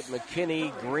 Bogut,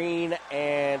 McKinney, Green,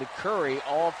 and Curry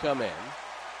all come in.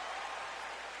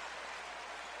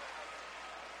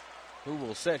 Who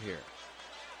will sit here?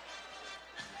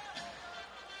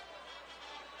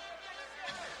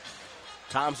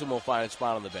 Thompson will find a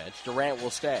spot on the bench. Durant will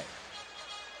stay.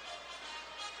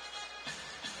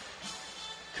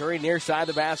 Curry near side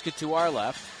the basket to our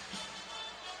left.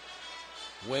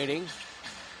 Waiting.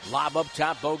 Lob up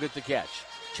top. Bogut the catch.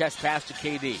 Chest pass to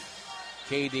KD.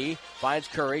 KD finds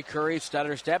Curry. Curry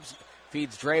stutter steps.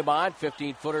 Feeds Draymond.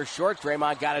 15-footer short.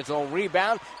 Draymond got his own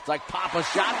rebound. It's like pop a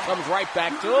shot. Comes right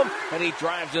back to him. And he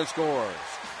drives and scores.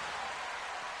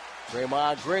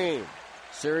 Draymond Green.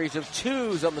 Series of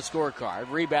twos on the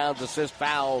scorecard. Rebounds, assists,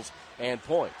 fouls, and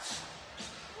points.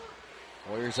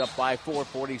 Warriors up by 4,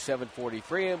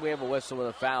 47-43. And we have a whistle and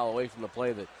a foul away from the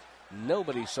play that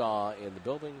nobody saw in the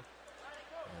building.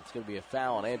 And it's going to be a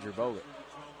foul on Andrew Bogut.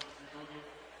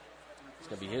 It's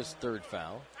going to be his third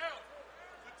foul.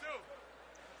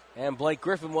 And Blake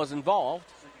Griffin was involved.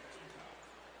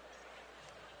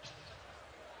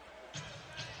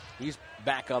 He's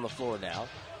back on the floor now.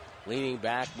 Leaning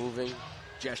back, moving,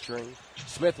 gesturing.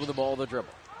 Smith with the ball, the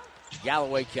dribble.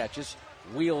 Galloway catches.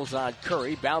 Wheels on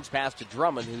Curry. Bounce pass to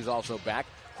Drummond, who's also back.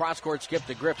 Cross-court skip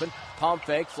to Griffin. Pump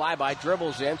fake, flyby,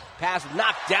 dribbles in. Pass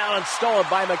knocked down and stolen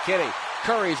by McKinney.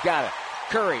 Curry's got it.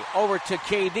 Curry over to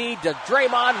KD, to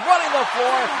Draymond, running the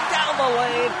floor, down the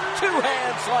lane,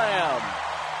 two-hand slam.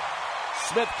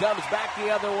 Smith comes back the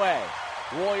other way.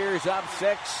 Warriors up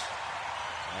 6,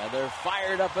 and they're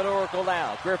fired up at Oracle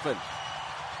now. Griffin,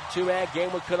 two-man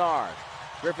game with Kennard.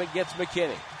 Griffin gets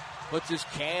McKinney. Puts his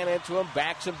can into him,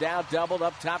 backs him down, doubled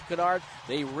up top Kennard.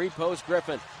 They repost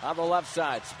Griffin on the left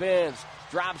side. Spins,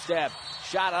 drop step,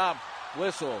 shot up,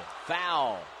 whistle,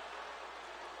 foul.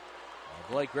 And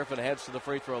Blake Griffin heads to the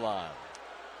free throw line.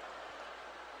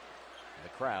 The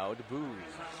crowd boos.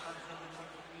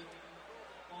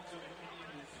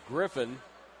 Griffin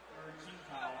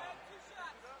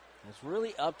has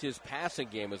really upped his passing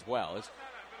game as well. It's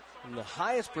the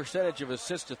highest percentage of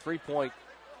assists to three-point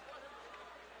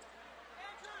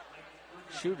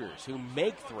shooters who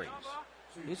make threes.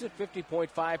 He's at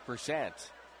 50.5%.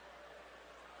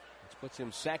 Which puts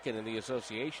him second in the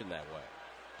association that way.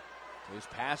 So he's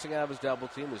passing out of his double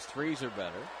team. His threes are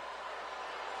better.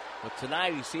 But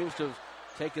tonight he seems to have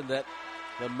taken the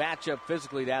matchup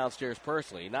physically downstairs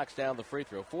personally. He knocks down the free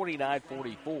throw,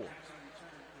 49-44.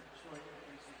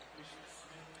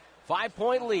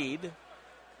 5-point lead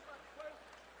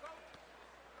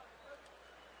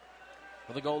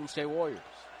for the Golden State Warriors.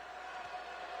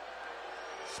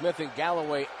 Smith and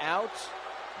Galloway out.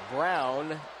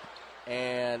 Brown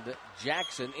and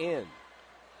Jackson in.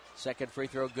 Second free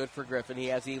throw good for Griffin. He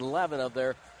has 11 of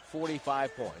their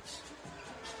 45 points.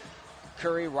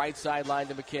 Curry right sideline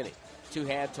to McKinney.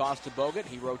 Two-hand toss to Bogut.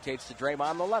 He rotates to Draymond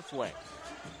on the left wing.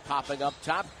 Popping up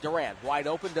top, Durant. Wide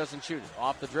open, doesn't shoot it.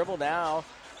 Off the dribble now.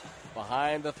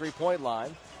 Behind the three-point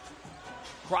line.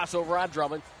 Crossover on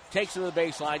Drummond. Takes it to the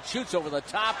baseline. Shoots over the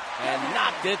top and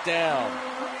knocked it down.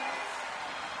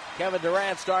 Kevin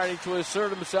Durant starting to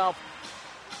assert himself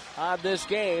on this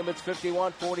game. It's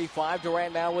 51-45.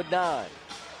 Durant now with 9.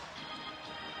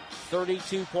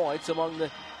 32 points among the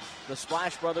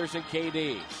Splash Brothers and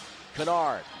KD.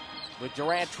 Kennard with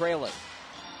Durant trailing.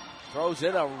 Throws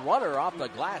in a runner off the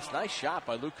glass. Nice shot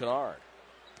by Luke Kennard.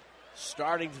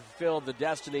 Starting to fulfill the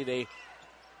destiny they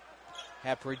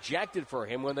have projected for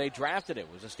him when they drafted it.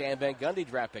 It was a Stan Van Gundy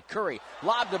draft pick. Curry,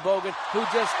 lob to Bogut, who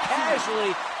just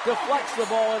casually deflects the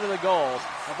ball into the goal.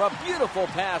 A beautiful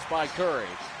pass by Curry.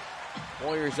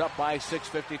 Warriors up by 6,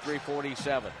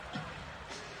 53-47.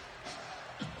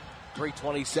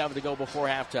 3:27 to go before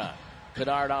halftime.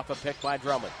 Kennard off a pick by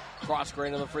Drummond. Cross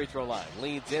screen to the free throw line.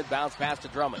 Leads in, bounce pass to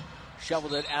Drummond.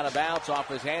 Shoveled it out of bounds, off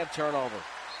his hand, turnover.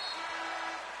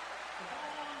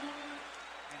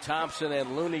 Thompson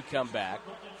and Looney come back.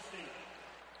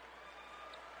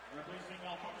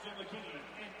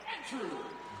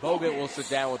 Bogut will sit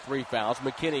down with 3 fouls.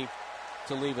 McKinney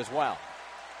to leave as well.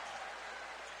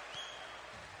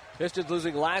 Pistons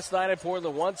losing last night in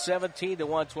Portland,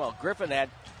 117-112. Griffin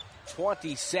had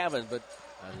 27, but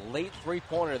a late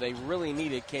three-pointer they really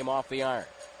needed came off the iron.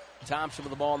 Thompson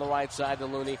with the ball on the right side to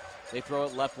Looney. They throw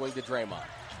it left wing to Draymond.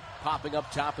 Popping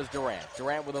up top is Durant.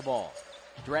 Durant with the ball.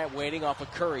 Durant waiting off a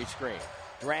Curry screen.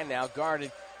 Durant now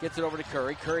guarded, gets it over to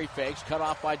Curry. Curry fakes, cut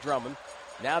off by Drummond.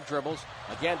 Now dribbles,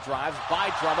 again drives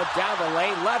by Drummond, down the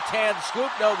lane, left hand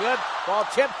scoop, no good. Ball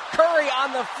tipped, Curry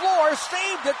on the floor,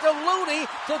 saved it to Looney,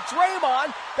 to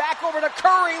Draymond, back over to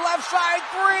Curry, left side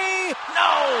three,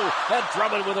 no! And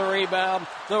Drummond with a rebound.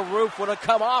 The roof would have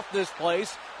come off this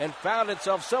place and found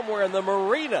itself somewhere in the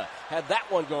marina had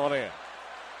that one gone in.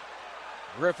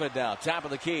 Griffin now, top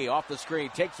of the key, off the screen,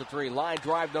 takes the three, line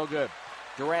drive, no good.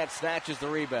 Durant snatches the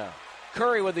rebound.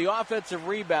 Curry with the offensive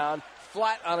rebound,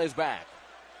 flat on his back.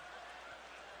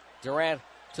 Durant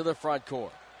to the front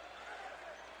court.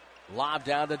 Lob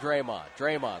down to Draymond.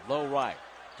 Draymond, low right,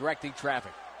 directing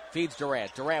traffic. Feeds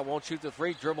Durant. Durant won't shoot the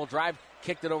three. Dribble drive.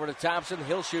 Kicked it over to Thompson.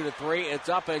 He'll shoot a three. It's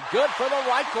up and good for the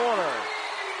right corner.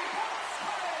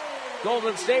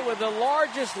 Golden State with the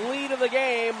largest lead of the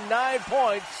game, 9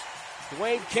 points.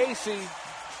 Dwayne Casey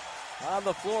on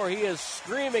the floor. He is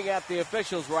screaming at the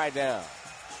officials right now.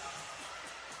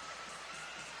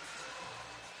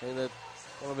 And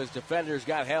one of his defenders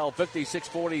got held.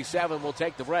 56-47 will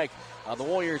take the break on the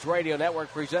Warriors Radio Network,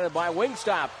 presented by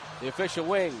Wingstop, the official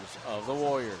wings of the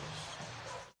Warriors.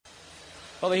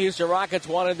 Well, the Houston Rockets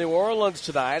won in New Orleans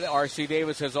tonight. R.C.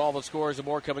 Davis has all the scores and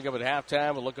more coming up at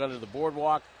halftime. We'll look under the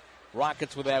boardwalk.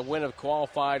 Rockets with that win have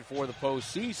qualified for the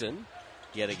postseason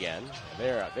yet again.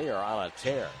 They are on a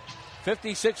tear.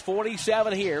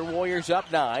 56-47 here. Warriors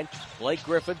up 9. Blake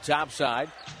Griffin topside.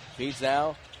 Feeds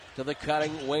now to the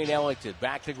cutting Wayne Ellington.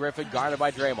 Back to Griffin, guarded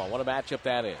by Draymond. What a matchup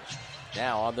that is.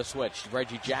 Now on the switch,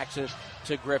 Reggie Jackson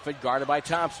to Griffin, guarded by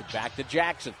Thompson. Back to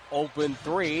Jackson. Open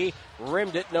three.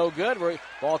 Rimmed it, no good.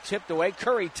 Ball tipped away.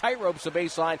 Curry tightropes the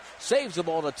baseline, saves the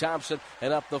ball to Thompson,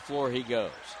 and up the floor he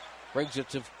goes. Brings it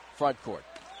to front court.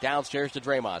 Downstairs to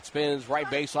Draymond. Spins right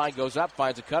baseline, goes up,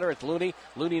 finds a cutter. It's Looney.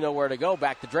 Looney nowhere to go.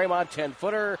 Back to Draymond.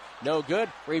 10-footer. No good.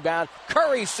 Rebound.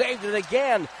 Curry saved it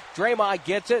again. Draymond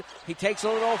gets it. He takes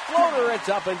a little floater. It's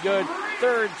up and good.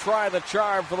 Third try the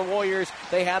charm for the Warriors.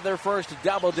 They have their first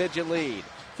double-digit lead.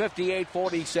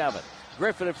 58-47.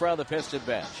 Griffin in front of the Piston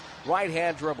bench.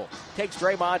 Right-hand dribble. Takes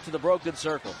Draymond to the broken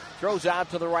circle. Throws out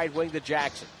to the right wing to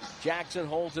Jackson. Jackson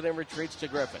holds it and retreats to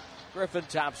Griffin. Griffin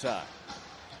topside.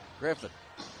 Griffin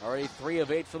already 3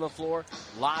 of 8 from the floor.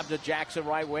 Lob to Jackson,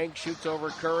 right wing. Shoots over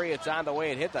Curry. It's on the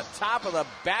way. It hit the top of the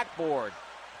backboard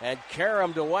and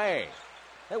caromed away.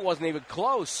 It wasn't even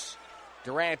close.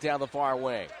 Durant down the far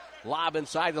wing. Lob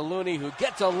inside to Looney, who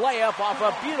gets a layup off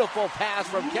a beautiful pass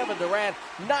from Kevin Durant.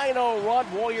 9-0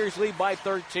 run. Warriors lead by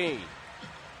 13.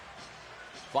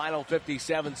 Final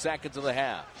 57 seconds of the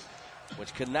half,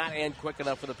 which could not end quick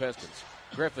enough for the Pistons.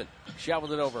 Griffin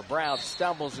shoveled it over. Brown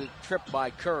stumbles it, tripped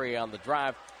by Curry on the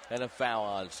drive, and a foul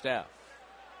on Steph.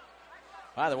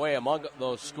 By the way, among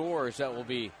those scores that will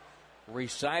be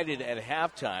recited at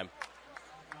halftime,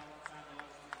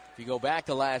 if you go back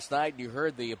to last night and you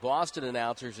heard the Boston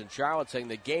announcers in Charlotte saying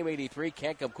that Game 83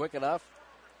 can't come quick enough,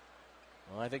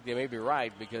 well, I think they may be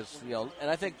right because, and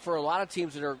I think for a lot of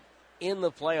teams that are in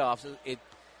the playoffs,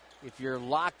 if you're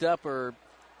locked up or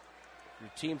your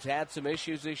team's had some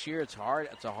issues this year, it's hard.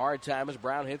 It's a hard time as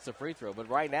Brown hits the free throw. But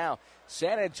right now,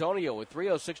 San Antonio with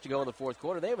 3:06 to go in the fourth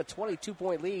quarter, they have a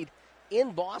 22-point lead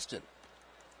in Boston.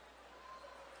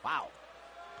 Wow.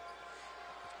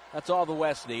 That's all the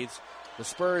West needs. The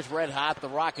Spurs red hot, the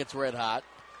Rockets red hot,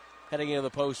 heading into the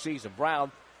postseason.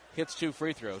 Brown hits 2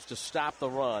 free throws to stop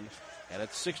the run, and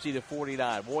it's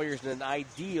 60-49. Warriors in an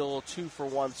ideal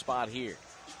 2-for-1 spot here.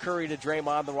 Curry to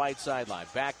Draymond, the right sideline.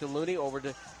 Back to Looney, over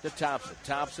to Thompson.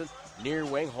 Thompson, near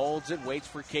wing, holds it, waits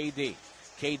for KD.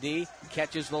 KD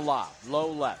catches the lob.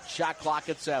 Low left. Shot clock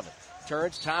at 7.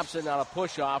 Turns. Thompson on a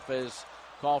push-off is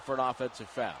called for an offensive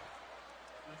foul.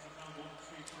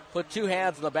 Put 2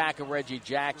 hands on the back of Reggie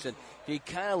Jackson. If he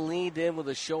kind of leaned in with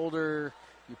a shoulder,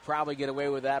 you probably get away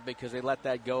with that because they let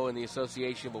that go in the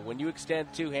association. But when you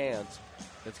extend 2 hands,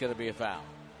 it's going to be a foul.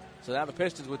 So now the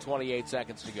Pistons with 28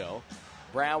 seconds to go.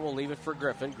 Brown will leave it for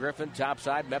Griffin. Griffin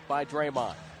topside, met by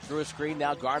Draymond. Through a screen,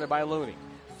 now guarded by Looney.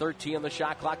 13 on the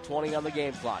shot clock, 20 on the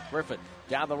game clock. Griffin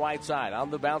down the right side, on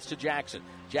the bounce to Jackson.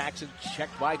 Jackson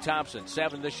checked by Thompson,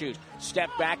 7 to shoot. Step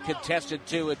back, contested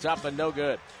 2, it's up and no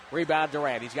good. Rebound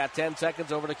Durant, he's got 10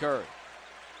 seconds, over to Curry.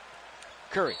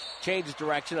 Curry changes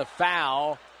direction, a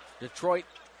foul. Detroit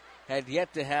had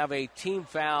yet to have a team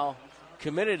foul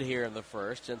committed here in the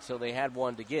first, and so they had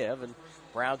one to give, and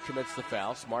Brown commits the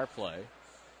foul. Smart play.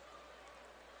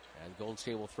 And Golden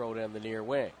State will throw it in the near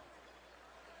wing.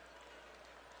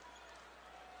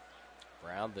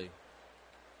 Brown, the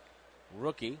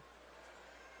rookie.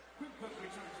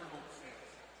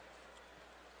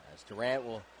 As Durant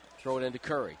will Throw it into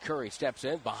Curry. Curry steps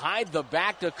in. Behind the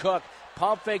back to Cook.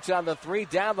 Pump fakes on the three.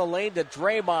 Down the lane to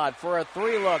Draymond for a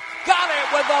three-look. Got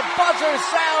it with the buzzer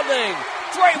sounding.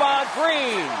 Draymond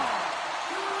Green.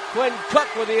 Quinn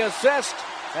Cook with the assist.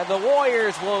 And the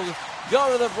Warriors will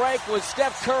go to the break with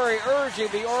Steph Curry urging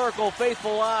the Oracle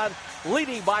faithful on,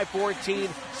 leading by 14,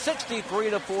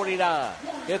 63-49.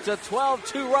 It's a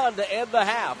 12-2 run to end the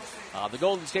half. The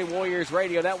Golden State Warriors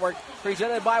Radio Network,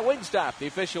 presented by Wingstop, the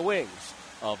official wings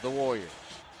of the Warriors.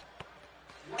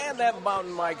 And that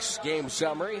Mountain Mike's game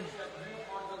summary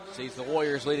sees the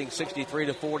Warriors leading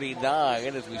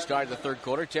 63-49 as we start the third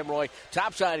quarter. Tim Roy,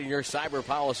 topside in your cyber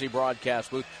policy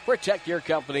broadcast booth. Protect your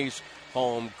company's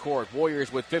home court.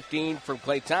 Warriors with 15 from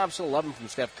Klay Thompson, 11 from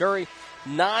Steph Curry,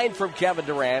 9 from Kevin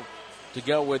Durant to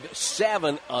go with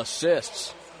 7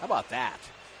 assists. How about that?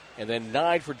 And then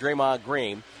 9 for Draymond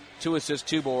Green, 2 assists,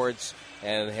 2 boards,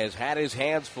 and has had his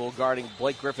hands full guarding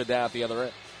Blake Griffin down at the other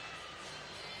end.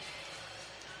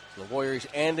 The Warriors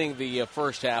ending the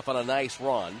first half on a nice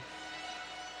run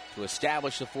to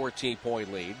establish the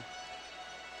 14-point lead.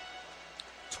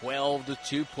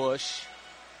 12-2 push.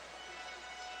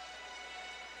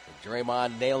 And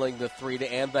Draymond nailing the three to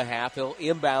end the half. He'll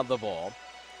inbound the ball.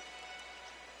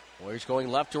 Warriors going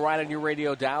left to right on your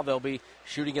radio dial. They'll be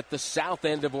shooting at the south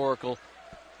end of Oracle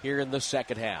here in the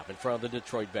second half in front of the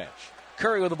Detroit bench.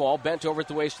 Curry with the ball, bent over at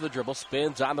the waist of the dribble,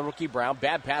 spins on the rookie Brown.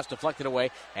 Bad pass deflected away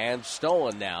and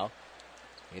stolen now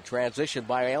in transition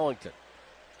by Ellington.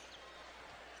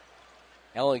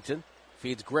 Ellington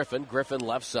feeds Griffin. Griffin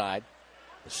left side.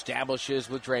 Establishes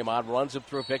with Draymond, runs him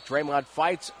through a pick. Draymond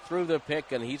fights through the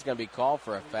pick, and he's going to be called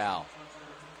for a foul.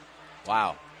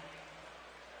 Wow.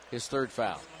 His third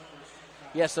foul.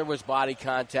 Yes, there was body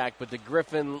contact, but did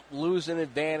Griffin lose an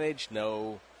advantage?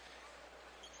 No.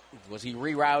 Was he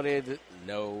rerouted?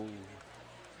 No.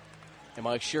 Am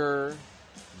I sure?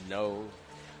 No.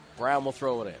 Brown will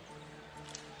throw it in.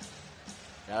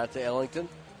 Now out to Ellington.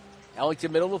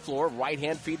 Ellington middle of the floor.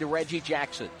 Right-hand feed to Reggie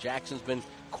Jackson. Jackson's been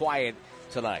quiet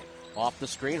tonight. Off the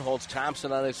screen, holds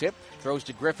Thompson on his hip. Throws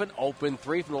to Griffin. Open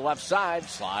three from the left side.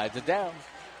 Slides it down.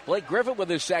 Blake Griffin with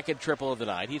his second triple of the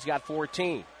night. He's got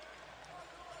 14.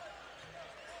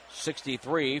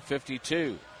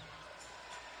 63-52.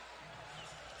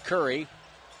 Curry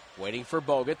waiting for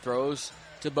Bogut. Throws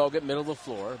to Bogut, middle of the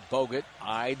floor. Bogut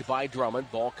eyed by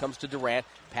Drummond. Ball comes to Durant.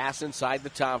 Pass inside to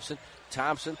Thompson.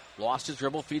 Thompson lost his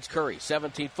dribble, feeds Curry.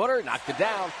 17-footer, knocked it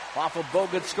down off of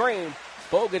Bogut's screen.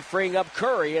 Bogut freeing up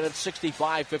Curry, and it's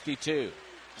 65-52.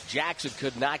 Jackson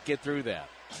could not get through that.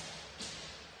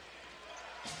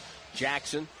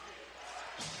 Jackson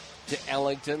to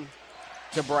Ellington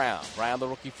to Brown. Brown, the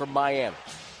rookie from Miami.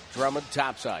 Drummond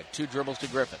topside. 2 dribbles to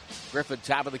Griffin. Griffin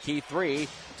top of the key 3.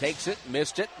 Takes it,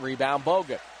 missed it. Rebound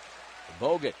Bogut.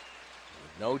 Bogut.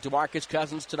 No DeMarcus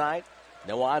Cousins tonight.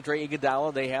 No Andre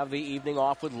Iguodala. They have the evening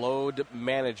off with load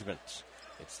management.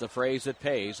 It's the phrase that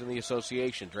pays in the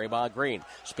association. Draymond Green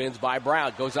spins by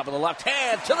Brown. Goes up with the left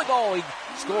hand to the goal. He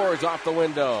scores off the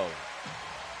window.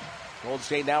 Golden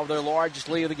State now with their largest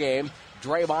lead of the game.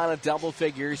 Draymond at double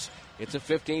figures. It's a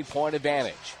 15-point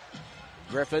advantage.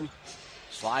 Griffin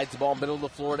slides the ball middle of the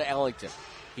floor to Ellington.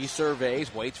 He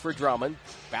surveys, waits for Drummond.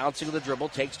 Bouncing with the dribble,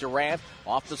 takes Durant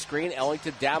off the screen.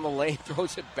 Ellington down the lane,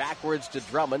 throws it backwards to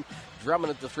Drummond.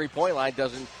 Drummond at the three-point line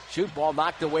doesn't shoot. Ball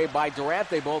knocked away by Durant.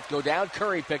 They both go down.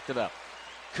 Curry picked it up.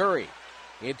 Curry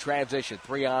in transition,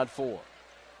 3-on-4.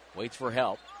 Waits for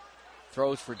help.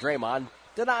 Throws for Draymond.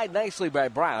 Denied nicely by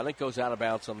Brown. It goes out of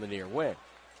bounds on the near wing.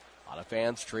 A lot of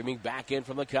fans streaming back in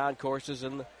from the concourses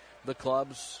and the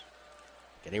clubs.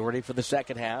 Getting ready for the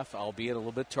second half, albeit a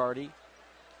little bit tardy.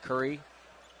 Curry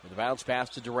with a bounce pass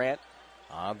to Durant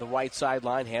on the right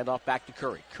sideline. Handoff back to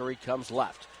Curry. Curry comes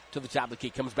left to the top of the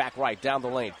key. Comes back right down the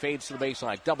lane. Fades to the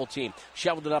baseline. Double team.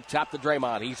 Shoveled it up top to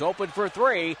Draymond. He's open for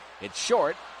 3. It's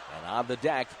short. And on the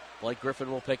deck, Blake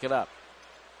Griffin will pick it up.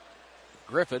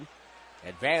 Griffin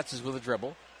advances with a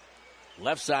dribble.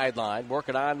 Left sideline.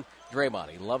 Working on Draymond.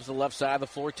 He loves the left side of the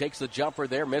floor. Takes the jumper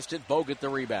there. Missed it. Bogut the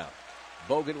rebound.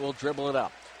 Bogut will dribble it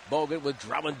up. Bogut with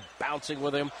Drummond bouncing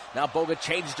with him. Now Bogut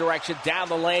changes direction down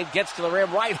the lane. Gets to the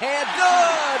rim. Right hand.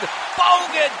 Good!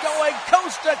 Bogut going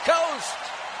coast to coast.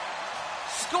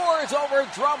 Scores over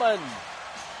Drummond.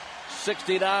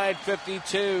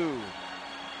 69-52.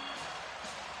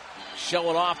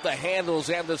 Showing off the handles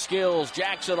and the skills.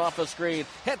 Jackson off the screen.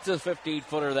 Hits a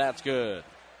 15-footer. That's good.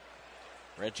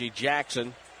 Reggie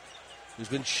Jackson, who's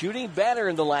been shooting better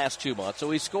in the last 2 months, so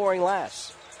he's scoring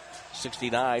less.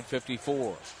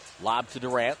 69-54. Lob to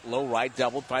Durant. Low right,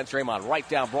 doubled. Finds Draymond. Right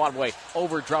down Broadway.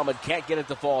 Over Drummond. Can't get it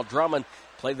to fall. Drummond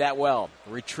played that well.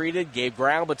 Retreated, gave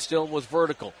ground, but still was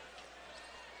vertical.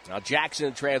 Now Jackson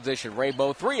in transition.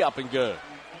 Rainbow three up and good.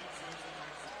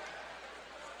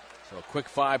 So a quick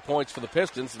 5 points for the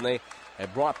Pistons, and they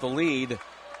have brought the lead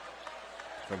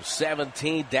from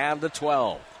 17 down to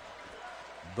 12.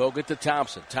 Bogut to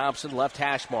Thompson. Thompson left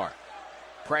hash mark.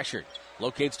 Pressured.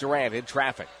 Locates Durant in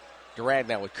traffic. Durant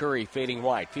now with Curry fading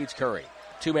right. Feeds Curry.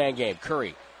 Two-man game.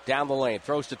 Curry down the lane.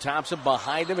 Throws to Thompson.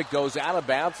 Behind him. It goes out of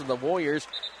bounds. And the Warriors,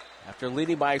 after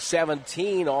leading by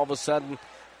 17, all of a sudden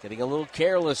getting a little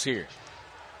careless here.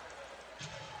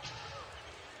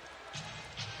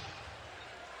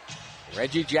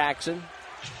 Reggie Jackson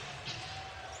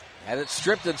had it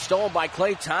stripped and stolen by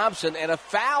Klay Thompson, and a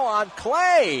foul on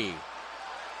Klay.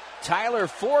 Tyler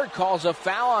Ford calls a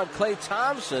foul on Klay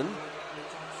Thompson,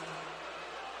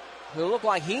 who looked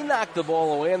like he knocked the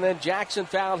ball away, and then Jackson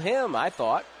fouled him, I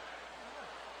thought.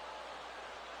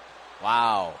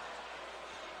 Wow.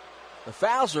 The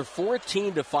fouls are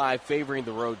 14-5 favoring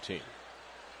the road team.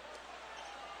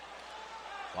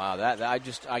 Wow,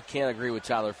 I can't agree with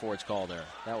Tyler Ford's call there.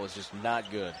 That was just not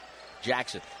good.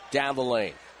 Jackson down the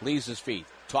lane, leaves his feet,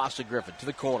 toss to Griffin to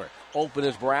the corner. Open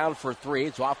is Brown for three.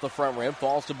 It's off the front rim,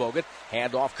 falls to Bogut.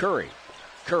 Hand off Curry.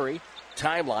 Curry,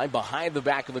 timeline behind the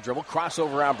back of the dribble,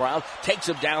 crossover on Brown, takes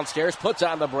him downstairs, puts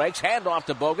on the brakes, hand off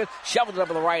to Bogut, shovels it up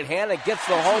with the right hand, and gets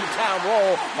the hometown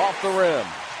roll off the rim.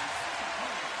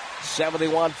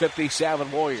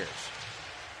 71-57 Warriors.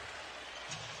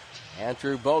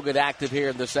 Andrew Bogut active here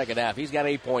in the second half. He's got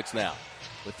 8 points now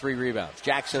with 3 rebounds.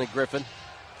 Jackson and Griffin.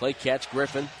 Play catch.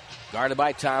 Griffin guarded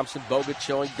by Thompson. Bogut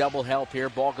showing double help here.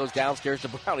 Ball goes downstairs to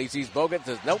Brown. He sees Bogut and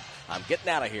says, nope, I'm getting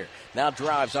out of here. Now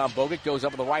drives on Bogut. Goes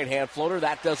up with the right-hand floater.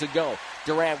 That doesn't go.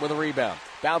 Durant with a rebound.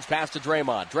 Bounce pass to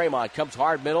Draymond. Draymond comes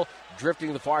hard middle. Drifting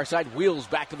to the far side. Wheels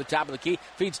back to the top of the key.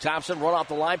 Feeds Thompson. Run off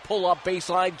the line. Pull up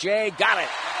baseline. Jay got it.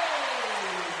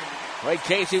 Ray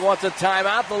Casey wants a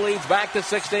timeout. The lead's back to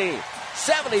 16.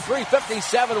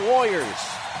 73-57 Warriors.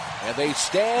 And they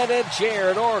stand and cheer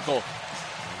at Oracle.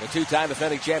 The two-time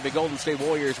defending champion Golden State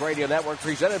Warriors Radio Network,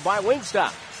 presented by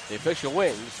Wingstop, the official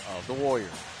wings of the Warriors.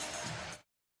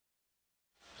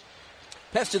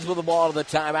 Pistons with the ball to the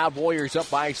timeout. Warriors up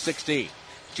by 16.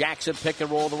 Jackson pick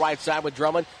and roll the right side with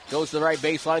Drummond. Goes to the right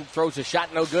baseline, throws a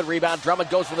shot, no good. Rebound,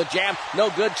 Drummond goes for the jam, no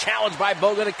good. Challenged by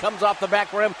Bogut. It comes off the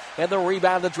back rim, and the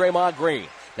rebound to Draymond Green.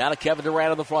 Now to Kevin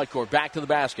Durant on the front court. Back to the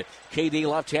basket. KD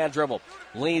left-hand dribble.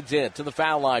 Leads in to the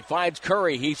foul line. Finds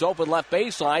Curry. He's open left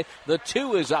baseline. The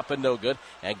two is up and no good.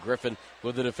 And Griffin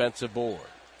with the defensive board.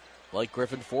 Blake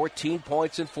Griffin, 14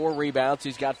 points and 4 rebounds.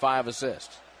 He's got 5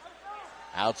 assists.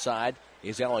 Outside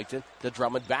is Ellington. To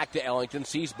Drummond. Back to Ellington.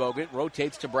 Sees Bogut.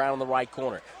 Rotates to Brown in the right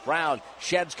corner. Brown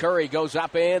sheds Curry. Goes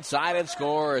up inside and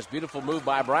scores. Beautiful move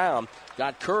by Brown.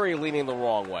 Got Curry leaning the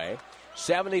wrong way.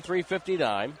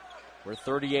 73-59. We're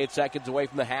 38 seconds away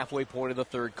from the halfway point of the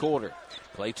third quarter.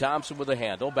 Klay Thompson with a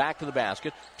handle. Back to the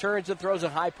basket. Turns and throws a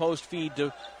high post feed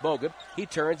to Bogut. He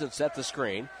turns and sets the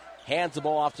screen. Hands the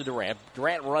ball off to Durant.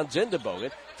 Durant runs into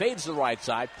Bogut. Fades to the right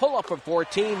side. Pull up from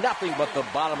 14. Nothing but the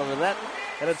bottom of the net.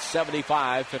 And it's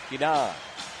 75-59.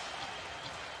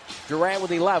 Durant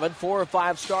with 11. 4 or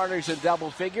 5 starters in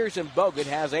double figures. And Bogut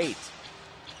has 8.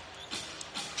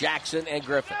 Jackson and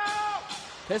Griffin.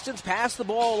 Pistons pass the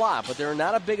ball a lot, but they're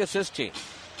not a big assist team.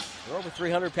 They're over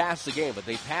 300 passes a game, but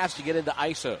they pass to get into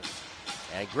ISOs.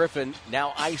 And Griffin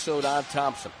now ISO'd on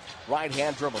Thompson.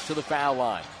 Right-hand dribble to the foul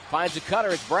line. Finds a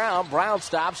cutter. It's Brown. Brown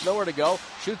stops. Nowhere to go.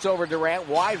 Shoots over Durant.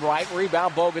 Wide right.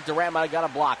 Rebound. Bogut. Durant might have got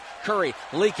a block. Curry.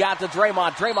 Leak out to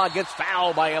Draymond. Draymond gets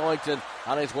fouled by Ellington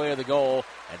on his way to the goal.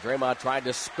 And Draymond tried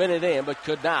to spin it in, but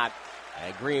could not.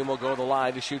 And Green will go to the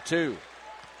line to shoot 2.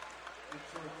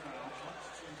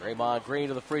 Draymond Green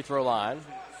to the free throw line.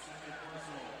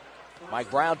 Mike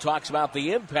Brown talks about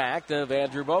the impact of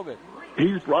Andrew Bogut.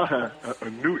 He's brought a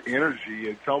new energy.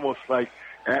 It's almost like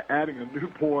adding a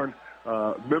newborn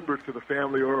member to the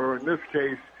family, or in this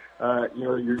case,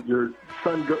 your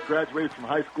son graduates from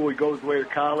high school, he goes away to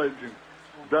college and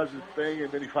does his thing,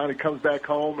 and then he finally comes back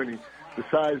home and he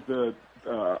decides to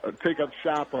take up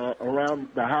shop around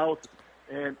the house.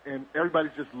 And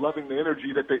everybody's just loving the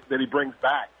energy that he brings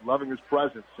back, loving his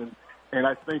presence. And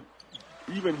I think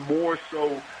even more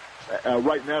so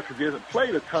right now, because he hasn't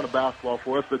played a ton of basketball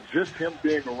for us, but just him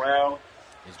being around.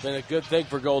 It's been a good thing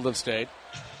for Golden State.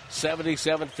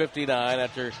 77-59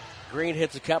 after Green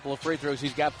hits a couple of free throws.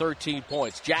 He's got 13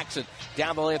 points. Jackson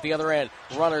down the lane at the other end.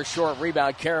 Runner short,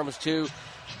 rebound. Karam's 2.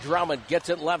 Drummond gets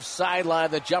it left sideline.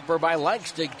 The jumper by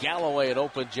Langston Galloway. An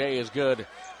open J is good.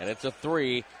 And it's a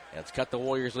 3. And it's cut the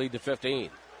Warriors lead to 15.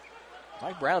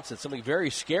 Mike Brown said something very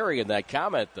scary in that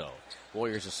comment, though.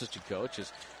 Warriors assistant coach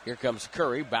is here comes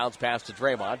Curry, bounce pass to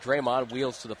Draymond. Draymond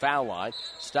wheels to the foul line,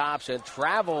 stops and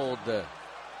traveled.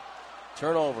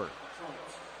 Turnover.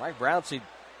 Mike Brown said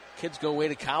kids go away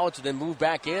to college and then move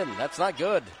back in. That's not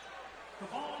good.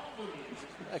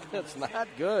 That's not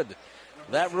good.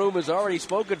 That room is already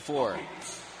spoken for.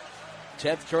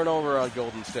 10th turnover on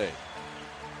Golden State.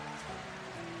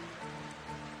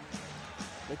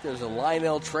 I think there's a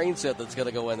Lionel train set that's going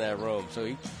to go in that room, so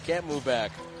he can't move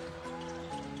back.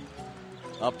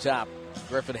 Up top,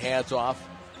 Griffin hands off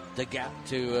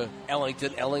to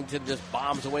Ellington. Ellington just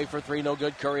bombs away for three, no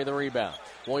good. Curry the rebound.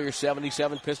 Warriors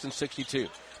 77, Pistons 62.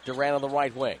 Durant on the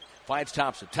right wing. Finds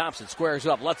Thompson. Thompson squares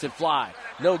up, lets it fly.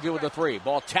 No good with the three.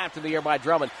 Ball tapped in the air by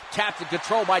Drummond. Tapped and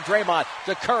controlled by Draymond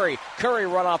to Curry. Curry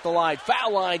run off the line.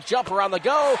 Foul line, jumper on the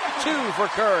go. 2 for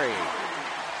Curry.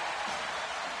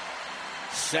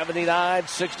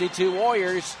 79-62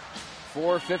 Warriors.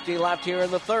 4:50 left here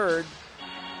in the third.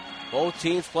 Both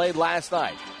teams played last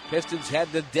night. Pistons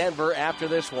head to Denver after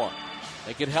this one.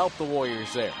 They could help the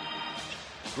Warriors there.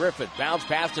 Griffin bounce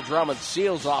pass to Drummond.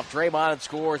 Seals off Draymond and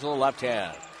scores on the left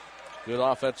hand. Good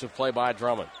offensive play by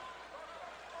Drummond.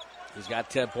 He's got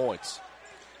 10 points.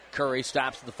 Curry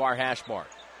stops at the far hash mark.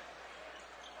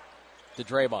 To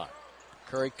Draymond.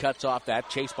 Curry cuts off that.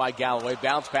 Chased by Galloway.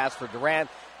 Bounce pass for Durant.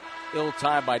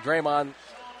 Ill-timed by Draymond.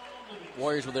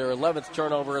 Warriors with their 11th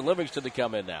turnover. Livingston to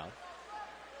come in now.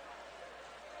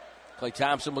 Klay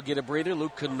Thompson will get a breather.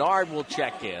 Luke Kennard will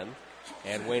check in.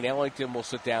 And Wayne Ellington will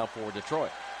sit down for Detroit.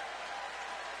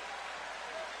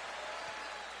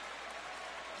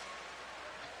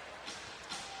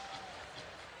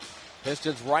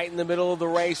 Pistons right in the middle of the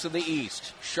race in the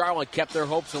East. Charlotte kept their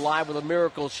hopes alive with a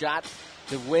miracle shot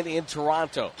to win in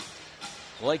Toronto.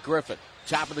 Blake Griffin,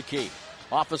 top of the key,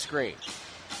 off a screen.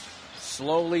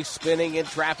 Slowly spinning in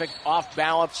traffic, off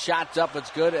balance, shots up,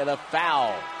 it's good, and a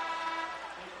foul.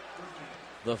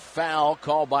 The foul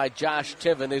called by Josh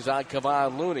Tiven is on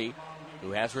Kevon Looney, who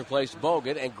has replaced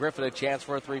Bogut, and Griffin a chance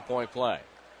for a three-point play.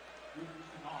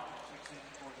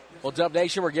 Well, Dub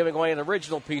Nation, we're giving away an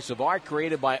original piece of art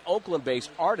created by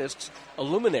Oakland-based artists,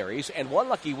 Illuminaries, and one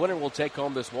lucky winner will take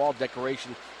home this wall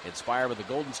decoration inspired by the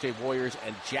Golden State Warriors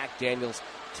and Jack Daniels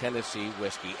Tennessee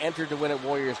Whiskey. Enter to win at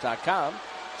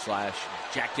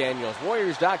Warriors.com/Jack Daniels.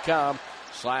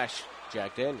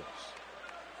 Warriors.com/Jack Daniels.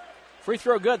 Free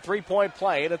throw good, three-point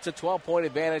play, and it's a 12-point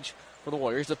advantage for the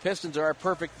Warriors. The Pistons are a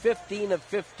perfect 15 of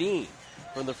 15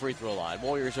 from the free throw line.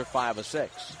 Warriors are 5 of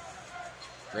 6.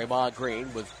 Draymond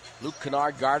Green with Luke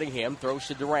Kennard guarding him, throws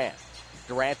to Durant.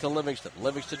 Durant to Livingston.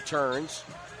 Livingston turns,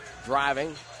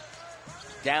 driving,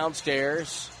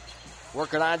 downstairs,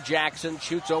 working on Jackson,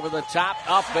 shoots over the top,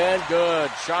 up and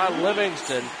good. Sean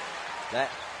Livingston,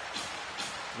 that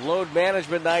load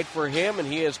management night for him,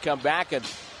 and he has come back and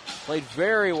played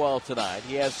very well tonight.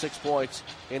 He has 6 points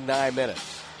in 9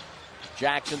 minutes.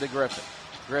 Jackson to Griffin.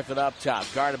 Griffin up top,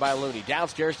 guarded by Looney.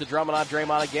 Downstairs to Drummond on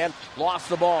Draymond again. Lost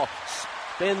the ball.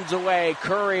 Spins away.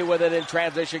 Curry with it in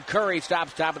transition. Curry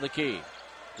stops top of the key.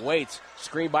 Waits.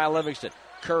 Screen by Livingston.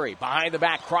 Curry behind the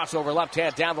back. Crossover left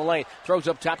hand down the lane. Throws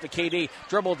up top to KD.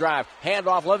 Dribble drive.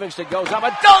 Handoff. Livingston goes up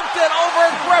and dunked it over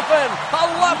Griffin. A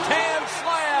left hand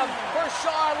slam for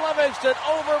Sean Livingston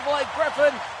over Blake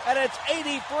Griffin. And it's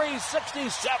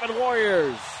 83-67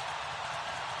 Warriors.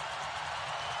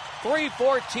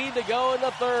 3:14 to go in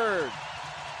the third.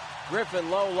 Griffin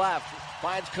low left.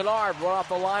 Finds Kennard, run off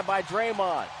the line by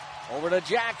Draymond. Over to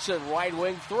Jackson, right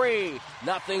wing three.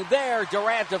 Nothing there.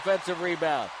 Durant defensive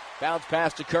rebound. Bounce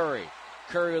pass to Curry.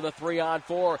 Curry with a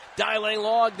 3-on-4. Dialing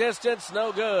long distance,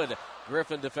 no good.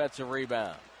 Griffin defensive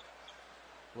rebound.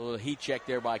 A little heat check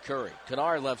there by Curry.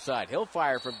 Kennard left side. He'll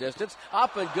fire from distance.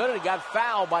 Up and good, and he got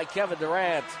fouled by Kevin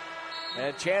Durant. And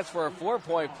a chance for a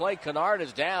 4-point play. Kennard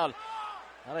is down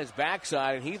on his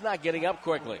backside, and he's not getting up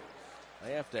quickly.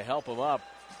 They have to help him up.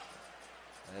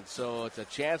 And so it's a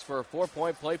chance for a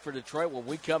 4-point play for Detroit when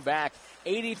we come back.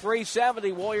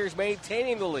 83-70, Warriors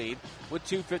maintaining the lead with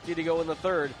 2:50 to go in the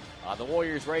third on the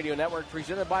Warriors Radio Network,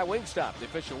 presented by Wingstop, the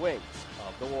official wings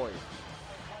of the Warriors.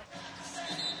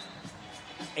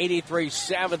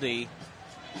 83-70,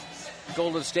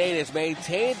 Golden State has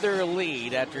maintained their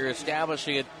lead after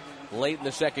establishing it late in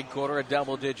the second quarter, a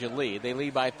double-digit lead. They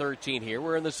lead by 13 here.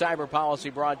 We're in the Cyber Policy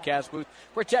broadcast booth.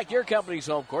 Protect your company's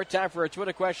home court. Time for a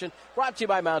Twitter question brought to you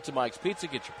by Mountain Mike's Pizza.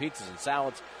 Get your pizzas and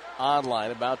salads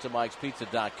online at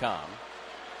mountainmikespizza.com.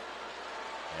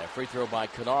 And a free throw by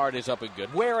Kennard is up and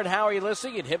good. Where and how are you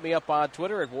listening? You can hit me up on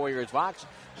Twitter at WarriorsVox,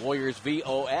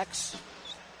 WarriorsVox.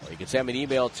 Or you can send me an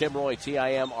email, Tim Roye,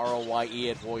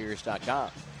 TIMROYE at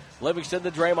Warriors.com. Livingston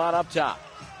to Draymond up top.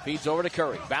 Feeds over to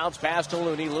Curry. Bounce pass to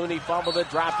Looney. Looney fumbled it,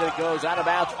 dropped it. It goes out of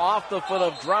bounds off the foot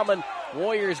of Drummond.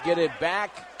 Warriors get it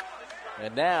back.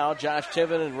 And now Josh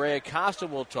Tiven and Ray Acosta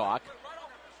will talk.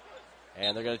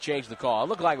 And they're going to change the call. It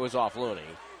looked like it was off Looney.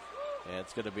 And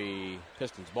it's going to be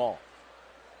Pistons ball.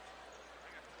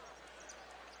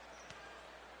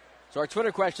 So our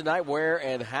Twitter question tonight, where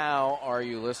and how are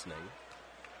you listening?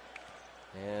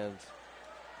 And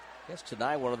I guess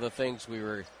tonight one of the things we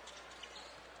were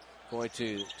going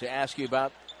to ask you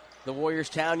about the Warriors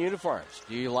town uniforms.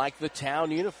 Do you like the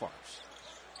town uniforms?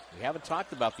 We haven't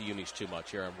talked about the unis too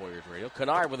much here on Warriors Radio.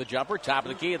 Kennard with a jumper, top of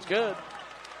the key, it's good.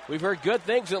 We've heard good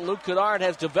things that Luke Kennard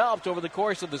has developed over the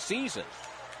course of the season.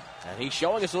 And he's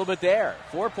showing us a little bit there.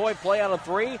 4-point play on a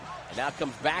three, and now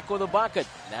comes back with a bucket.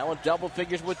 Now in double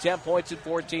figures with 10 points in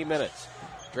 14 minutes.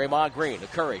 Draymond Green to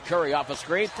Curry. Curry off a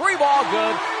screen. Three ball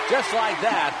good. Just like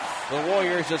that, the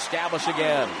Warriors establish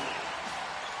again.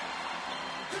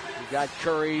 You've got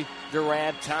Curry,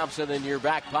 Durant, Thompson in your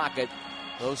back pocket.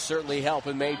 Those certainly help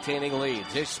in maintaining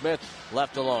leads. Ish Smith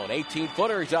left alone.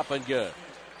 18-footers up and good.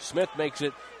 Smith makes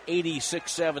it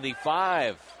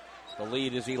 86-75. The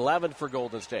lead is 11 for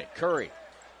Golden State. Curry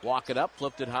walking up,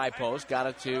 flipped it high post, got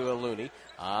it to Looney.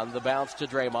 On the bounce to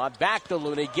Draymond. Back to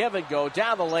Looney. Give and go.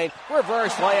 Down the lane.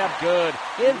 Reverse layup. Good.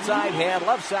 Inside hand.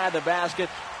 Left side of the basket.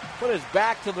 Put his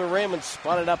back to the rim and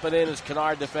spun it up and in as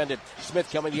Kennard defended. Smith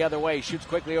coming the other way. Shoots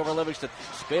quickly over Livingston.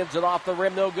 Spins it off the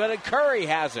rim. No good. And Curry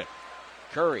has it.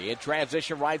 Curry in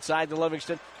transition right side to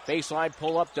Livingston. Baseline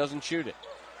pull up. Doesn't shoot it.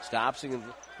 Stops and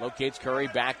locates Curry.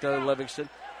 Back to Livingston.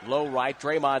 Low right.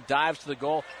 Draymond dives to the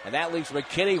goal. And that leaves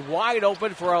McKinney wide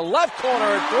open for a left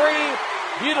corner three.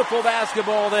 Beautiful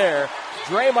basketball there.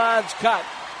 Draymond's cut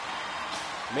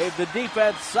made the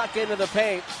defense suck into the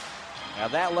paint. Now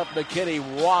that left McKinney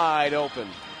wide open.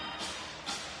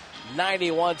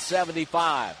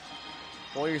 91-75.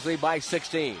 Warriors lead by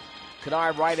 16.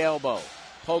 Kennard right elbow.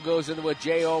 Poe goes into a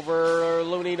J over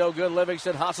Looney, no good.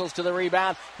 Livingston hustles to the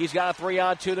rebound. He's got a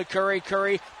 3-on-2 to Curry.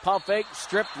 Curry, pump fake,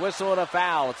 stripped, whistle, and a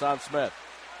foul. It's on Smith.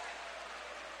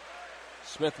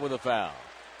 Smith with a foul.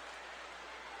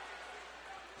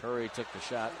 Curry took the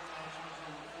shot.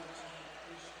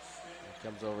 He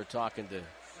comes over talking to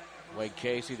Dwayne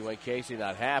Casey. Dwayne Casey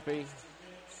not happy.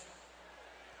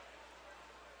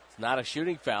 It's not a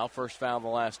shooting foul. First foul in the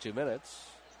last 2 minutes.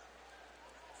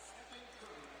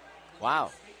 Wow.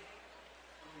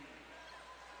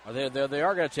 They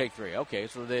are going to take three. Okay,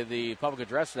 so the public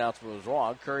address announcement was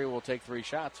wrong. Curry will take 3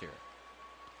 shots here.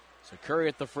 So Curry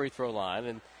at the free throw line.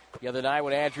 And the other night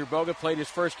when Andrew Bogut played his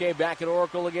first game back at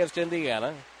Oracle against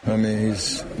Indiana. I mean,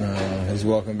 he's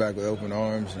walking back with open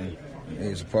arms, and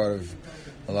he's a part of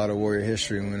a lot of Warrior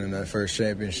history, winning that first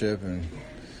championship,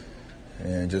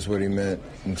 and just what he meant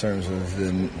in terms of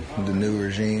the new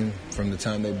regime from the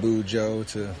time they booed Joe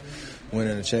to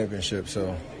winning the championship.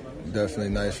 So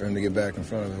definitely nice for him to get back in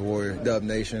front of the Warrior Dub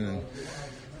Nation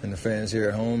and the fans here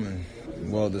at home,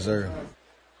 and well deserved.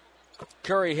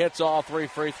 Curry hits all 3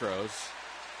 free throws.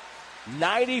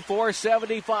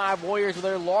 94-75, Warriors with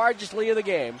their largest lead of the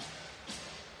game.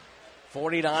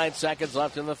 49 seconds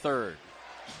left in the third.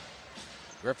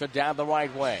 Griffin down the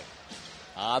right wing.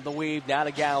 On the weave, now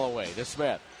to Galloway, to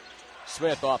Smith.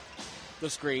 Smith off the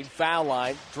screen, foul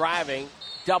line, driving,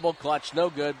 double clutch, no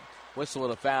good. Whistle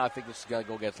with a foul. I think this is going to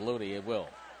go against Looney. It will.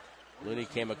 Looney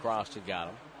came across and got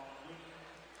him.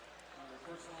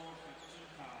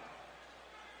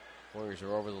 Warriors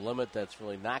are over the limit. That's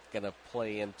really not going to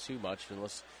play in too much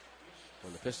unless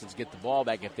when the Pistons get the ball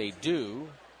back. If they do,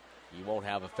 you won't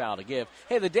have a foul to give.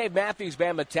 Hey, the Dave Matthews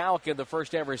Band Metallica in the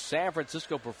first ever San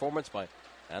Francisco performance by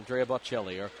Andrea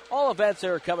Bocelli are all events that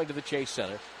are coming to the Chase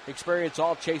Center. Experience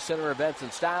all Chase Center events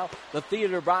in style. The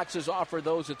theater boxes offer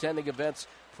those attending events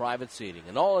private seating,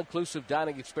 an all-inclusive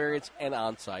dining experience, and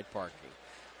on-site parking.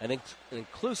 An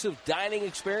inclusive dining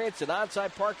experience and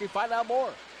on-site parking. Find out more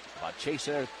about Chase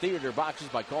Center theater boxes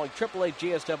by calling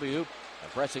 888-GSW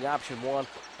and pressing option 1,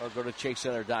 or go to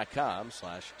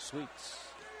chasecenter.com/suites.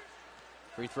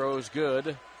 Free throw is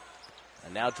good.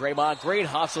 And now Draymond Green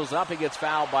hustles up. He gets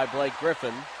fouled by Blake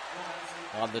Griffin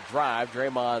on the drive.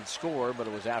 Draymond scored, but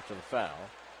it was after the foul.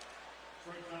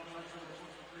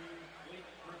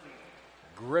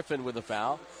 Griffin with the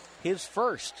foul. His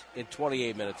first in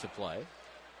 28 minutes of play.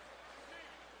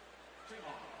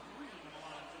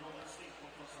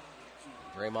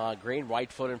 Draymond Green,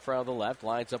 right foot in front of the left,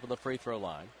 lines up on the free throw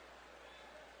line.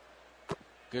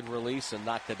 Good release and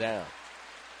knocked it down.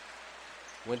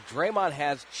 When Draymond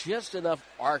has just enough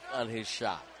arc on his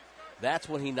shot, that's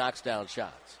when he knocks down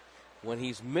shots. When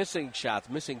he's missing shots,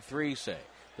 missing threes, say,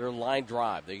 they're line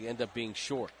drive. They end up being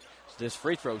short. This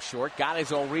free throw short, got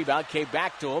his own rebound, came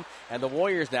back to him, and the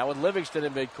Warriors now with Livingston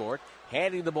in midcourt,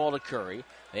 handing the ball to Curry.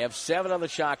 They have 7 on the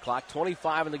shot clock,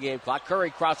 25 in the game clock. Curry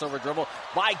crossover dribble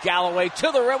by Galloway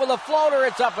to the rim with a floater.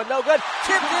 It's up and no good.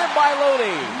 Tipped in by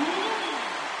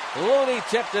Looney. Looney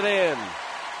tipped it in.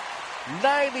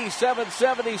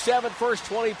 97-77, first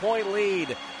 20-point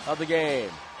lead of the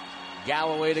game.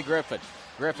 Galloway to Griffin.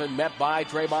 Griffin met by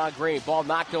Draymond Green. Ball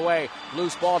knocked away.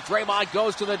 Loose ball. Draymond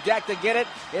goes to the deck to get it.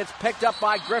 It's picked up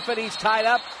by Griffin. He's tied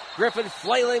up. Griffin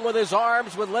flailing with his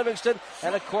arms with Livingston.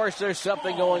 And, of course, there's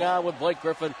something going on with Blake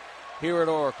Griffin here at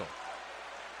Oracle.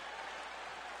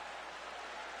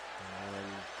 And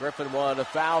Griffin wanted a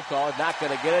foul call. Not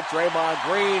going to get it. Draymond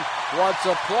Green wants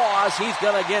applause. He's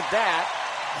going to get that.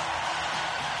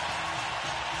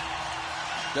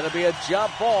 Going to be a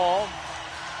jump ball.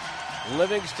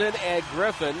 Livingston and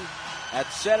Griffin at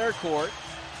center court.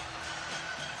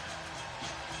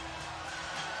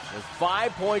 With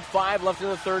 5.5 left in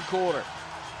the third quarter.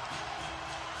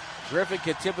 Griffin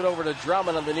can tip it over to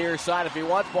Drummond on the near side if he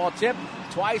wants. Ball tipped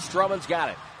twice. Drummond's got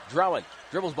it. Drummond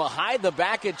dribbles behind the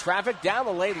back in traffic. Down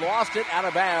the lane. Lost it. Out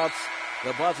of bounds.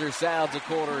 The buzzer sounds. The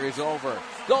quarter is over.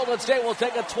 Golden State will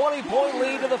take a 20-point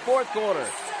lead in the fourth quarter.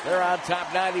 They're on top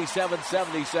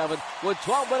 97-77 with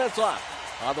 12 minutes left.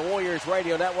 On the Warriors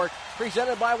Radio Network,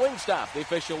 presented by Wingstop, the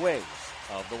official wings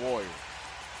of the Warriors.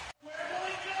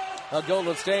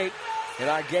 Golden State in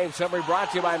our game summary brought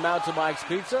to you by Mountain Mike's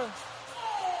Pizza.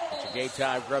 It's a game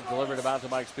time grub delivered to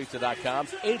mountainmikespizza.com.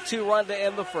 8-2 run to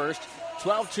end the first,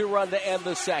 12-2 run to end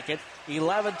the second,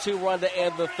 11-2 run to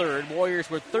end the third. Warriors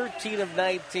were 13 of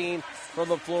 19 from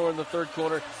the floor in the third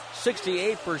quarter,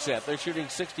 68%. They're shooting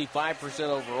 65%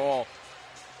 overall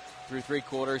through three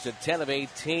quarters and 10 of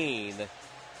 18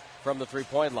 from the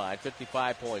three-point line,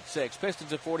 55.6.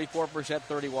 Pistons at 44%,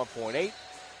 31.8.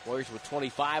 Warriors with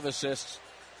 25 assists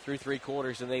through three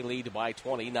quarters, and they lead by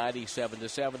 20,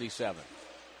 97-77.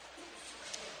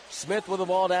 Smith with the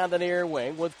ball down the near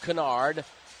wing with Kennard,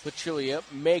 Pachulia,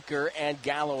 Maker, and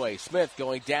Galloway. Smith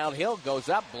going downhill, goes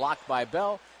up, blocked by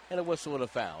Bell, and a whistle and a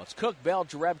foul. It's Cook, Bell,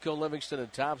 Jerebko, Livingston,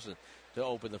 and Thompson to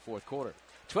open the fourth quarter.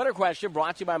 Twitter question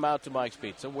brought to you by Mountain Mike's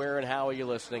Pizza. Where and how are you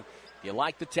listening? Do you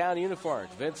like the town uniforms?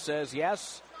 Vince says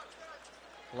yes.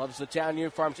 Loves the town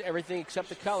uniforms, everything except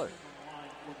the color.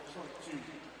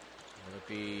 Will it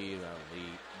be the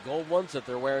gold ones that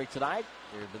they're wearing tonight?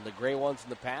 There have been the gray ones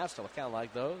in the past. I kind of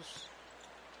like those.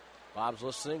 Bob's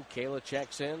listening. Kayla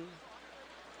checks in.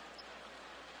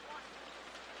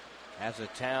 Has a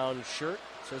town shirt,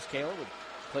 says Kayla, with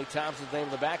Klay Thompson's name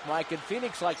in the back. Mike in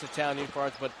Phoenix likes the town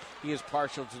uniforms, but he is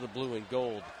partial to the blue and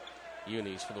gold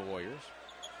unis for the Warriors.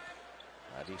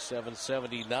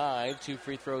 97-79, 2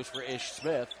 free throws for Ish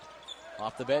Smith.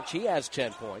 Off the bench, he has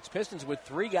 10 points. Pistons with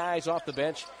 3 guys off the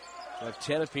bench have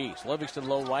 10 apiece. Livingston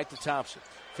low right to Thompson.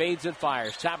 Fades and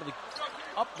fires. Top of the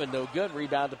up and no good.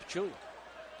 Rebound to Pachulia.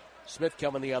 Smith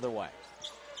coming the other way.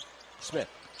 Smith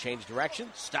change direction.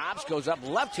 Stops. Goes up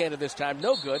left-handed this time.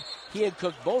 No good. He and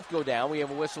Cook both go down. We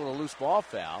have a whistle and a loose ball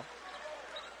foul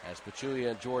as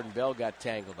Pachulia and Jordan Bell got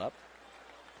tangled up.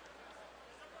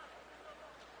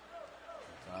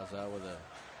 Zaza with a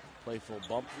playful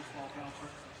bump.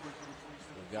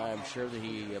 A guy I'm sure that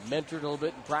he mentored a little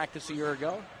bit in practice a year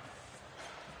ago.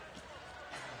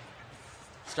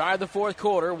 Start of the fourth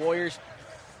quarter. Warriors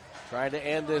trying to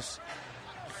end this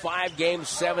 5-game,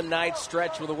 7-night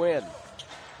stretch with a win.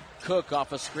 Cook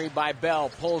off a screen by Bell.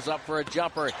 Pulls up for a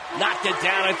jumper. Knocked it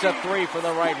down. It's a 3 from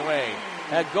the right wing.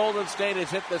 And Golden State has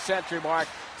hit the century mark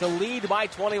to lead by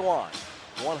 21.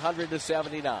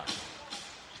 100-79.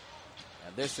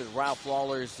 This is Ralph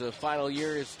Lawler's final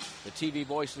year as the TV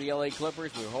voice of the LA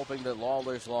Clippers. We're hoping that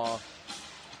Lawler's Law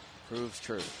proves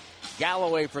true.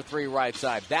 Galloway for 3 right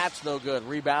side. That's no good.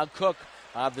 Rebound. Cook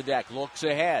on the deck. Looks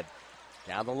ahead.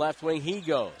 Down the left wing he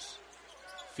goes.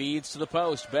 Feeds to the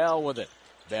post. Bell with it.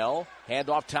 Bell.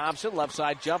 Handoff Thompson. Left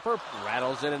side jumper.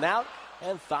 Rattles in and out.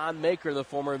 And Thon Maker, the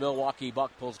former Milwaukee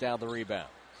Buck, pulls down the rebound.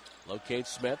 Locates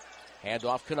Smith.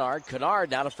 Handoff Kennard. Kennard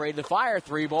not afraid to fire.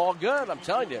 3-ball good. I'm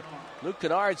telling you, Luke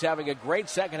Kennard's having a great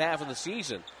second half of the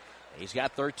season. He's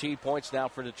got 13 points now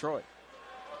for Detroit.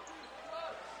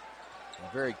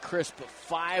 A very crisp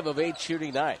 5 of 8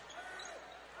 shooting night.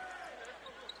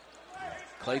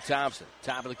 Klay Thompson,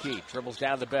 top of the key, dribbles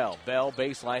down to Bell. Bell,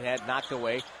 baseline, had knocked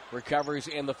away. Recovers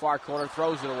in the far corner,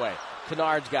 throws it away.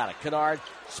 Kennard's got it. Kennard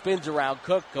spins around.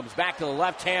 Cook comes back to the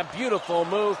left hand. Beautiful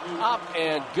move. Up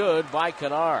and good by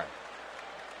Kennard.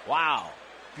 Wow.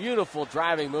 Beautiful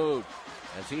driving move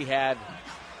as he had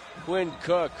Quinn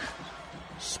Cook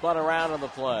spun around on the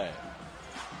play.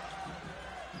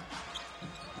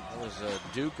 was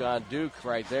a Duke on Duke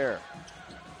right there.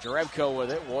 Jerebko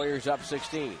with it. Warriors up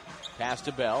 16. Pass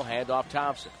to Bell. Hand off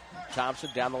Thompson. Thompson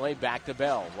down the lane, back to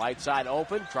Bell. Right side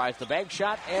open. Tries the bank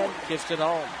shot and kissed it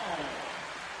home.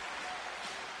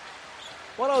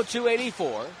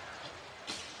 102-84.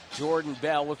 Jordan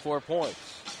Bell with 4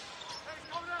 points.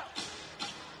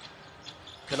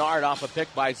 Kennard off a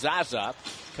pick by Zaza.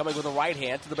 Coming with a right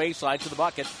hand to the baseline, to the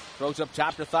bucket. Throws up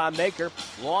top to Thon Maker.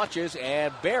 Launches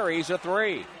and buries a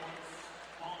three.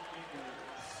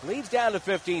 Leads down to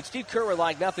 15. Steve Kerr would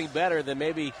like nothing better than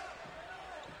maybe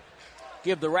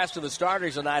give the rest of the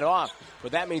starters a night off.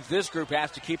 But that means this group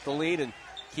has to keep the lead and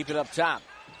keep it up top.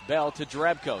 Bell to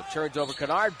Jerebko. Turns over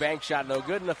Kennard. Bank shot no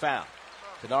good and a foul.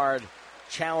 Kennard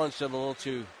challenged him a little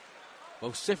too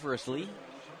vociferously.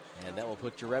 And that will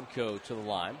put Jerebko to the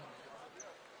line.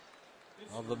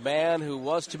 Well, the man who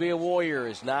was to be a Warrior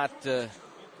is not in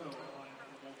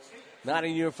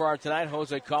uniform tonight.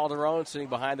 Jose Calderon sitting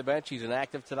behind the bench. He's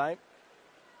inactive tonight.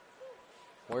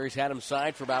 Warriors had him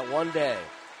signed for about 1 day.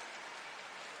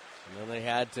 And then they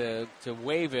had to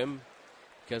waive him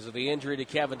because of the injury to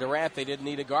Kevin Durant. They didn't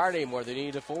need a guard anymore. They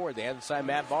needed a forward. They had to sign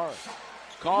Matt Barnes.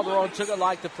 Calderon took it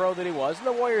like the pro that he was, and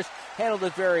the Warriors handled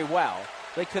it very well.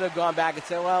 They could have gone back and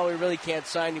said, well, we really can't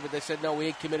sign you, but they said, no, we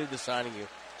ain't committed to signing you.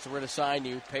 So we're going to sign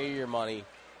you, pay you your money,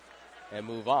 and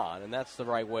move on. And that's the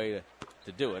right way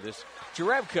to do it. Is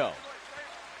Jerebko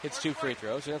hits 2 free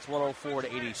throws, and it's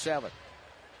 104-87.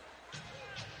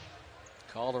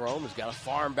 Calderon has got a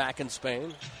farm back in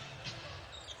Spain.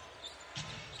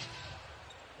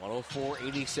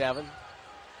 104-87.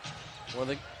 One of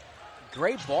the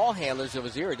great ball handlers of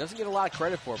his era. Doesn't get a lot of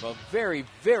credit for it, but a very,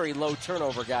 very low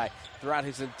turnover guy throughout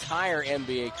his entire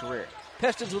NBA career.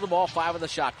 Pistons with the ball, 5 on the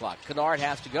shot clock. Kennard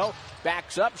has to go.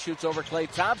 Backs up, shoots over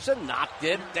Klay Thompson. Knocked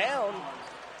it down.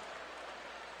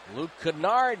 Luke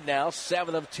Kennard now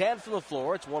 7 of 10 from the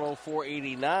floor. It's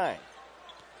 104-89.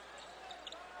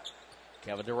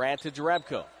 Kevin Durant to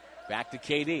Jerebko. Back to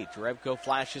KD. Jerebko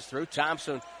flashes through.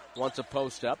 Thompson wants a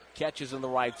post up. Catches on the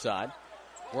right side.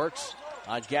 Works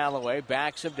on Galloway.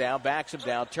 Backs him down.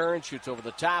 Turns. Shoots over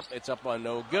the top. It's up on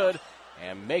no good.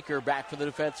 And Maker back for the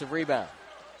defensive rebound.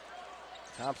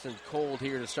 Thompson cold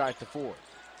here to start the fourth.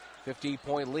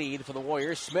 15-point lead for the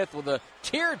Warriors. Smith with a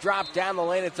teardrop down the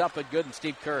lane. It's up and good, and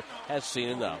Steve Kerr has seen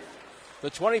enough. The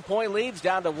 20-point lead's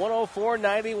down to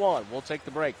 104-91. We'll take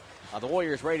the break on the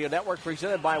Warriors Radio Network,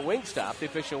 presented by Wingstop, the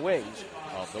official wings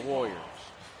of the Warriors.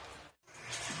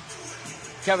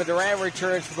 Kevin Durant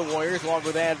returns for the Warriors along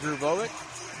with Andrew Bogut.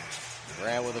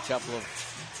 Durant with a couple of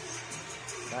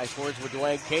nice words with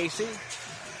Dwayne Casey.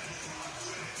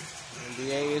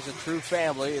 NBA is a true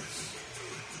family. It's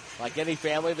like any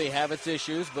family, they have its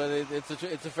issues, but it's a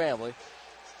family.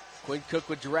 Quinn Cook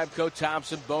with Jerebko,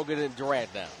 Thompson, Bogut, and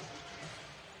Durant now.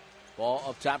 Ball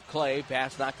up top, Clay.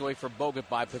 Pass knocked away for Bogut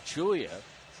by Pachulia.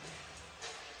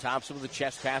 Thompson with a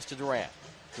chest pass to Durant.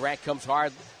 Durant comes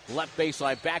hard, left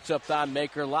baseline, backs up Thon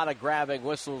Maker. A lot of grabbing,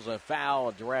 whistles, a foul,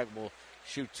 and Durant will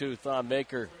shoot 2. Thon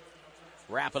Maker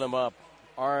wrapping him up,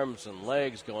 arms and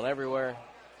legs going everywhere.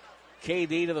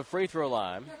 KD to the free throw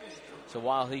line. So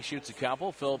while he shoots a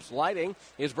couple, Phillips Lighting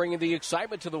is bringing the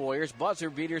excitement to the Warriors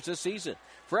buzzer beaters this season.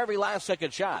 For every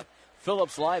last-second shot,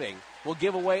 Phillips Lighting will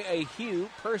give away a Hue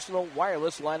personal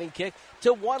wireless lighting kit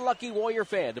to one lucky Warrior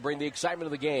fan to bring the excitement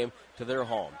of the game to their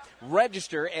home.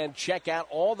 Register and check out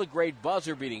all the great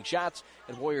buzzer-beating shots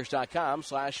at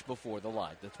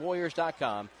Warriors.com/before-the-light. That's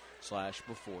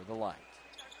Warriors.com/before-the-light.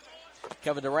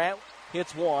 Kevin Durant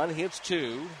hits 1, hits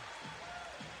 2.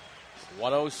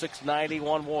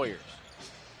 106-91 Warriors.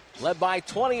 Led by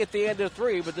 20 at the end of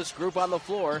 3, but this group on the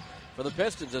floor for the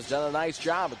Pistons has done a nice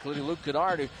job, including Luke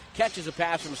Kennard, who catches a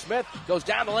pass from Smith, goes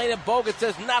down the lane, and Bogut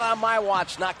says, not on my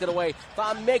watch, knocked it away.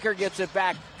 Thon Maker gets it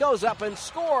back, goes up and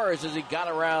scores as he got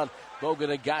around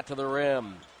Bogut and got to the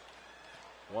rim.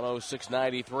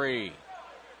 106-93.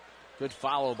 Good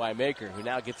follow by Maker, who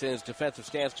now gets in his defensive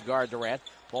stance to guard Durant.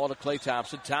 Ball to Klay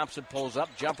Thompson. Thompson pulls up,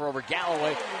 jumper over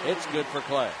Galloway. It's good for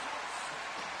Klay.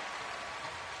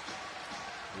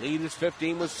 Lead is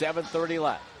 15 with 7:30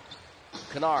 left.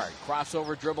 Kennard,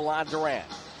 crossover dribble on Durant.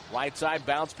 Right side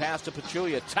bounce pass to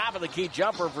Pachulia. Top of the key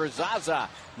jumper for Zaza.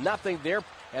 Nothing there.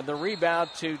 And the rebound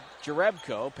to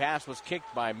Jerebko. Pass was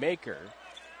kicked by Maker.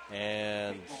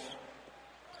 And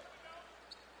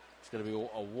it's going to be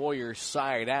a Warriors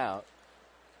side out.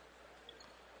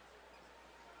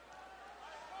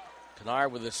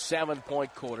 Kennard with a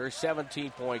 7-point quarter,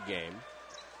 17-point game.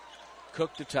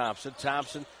 Cook to Thompson.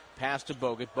 Thompson pass to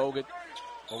Bogut. Bogut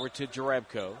over to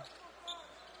Jerebko.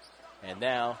 And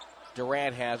now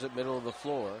Durant has it, middle of the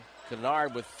floor.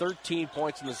 Kennard with 13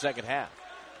 points in the second half.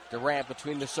 Durant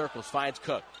between the circles finds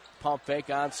Cook. Pump fake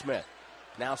on Smith.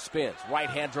 Now spins. Right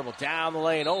hand dribble down the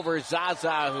lane over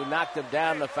Zaza, who knocked him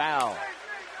down the foul.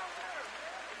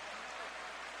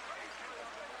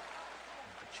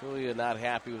 Pachulia not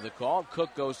happy with the call.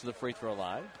 Cook goes to the free throw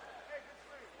line.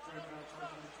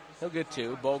 He'll get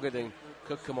two. Bogut and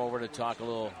Cook come over to talk a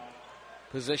little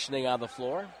positioning on the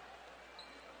floor.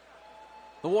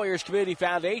 The Warriors Community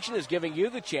Foundation is giving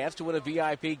you the chance to win a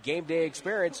VIP game day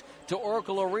experience to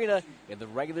Oracle Arena in the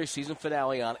regular season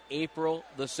finale on April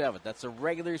the 7th. That's the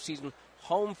regular season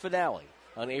home finale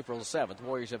on April the 7th. The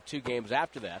Warriors have 2 games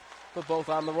after that, but both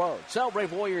on the road.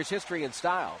 Celebrate Warriors history and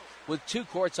style with 2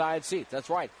 courtside seats.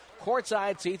 That's right,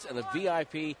 courtside seats and a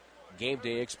VIP game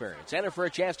day experience. Enter for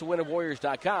a chance to win at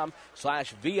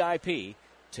Warriors.com/VIP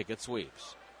ticket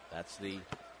sweeps. That's the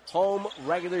home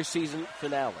regular season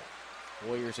finale.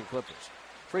 Warriors and Clippers.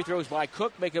 Free throws by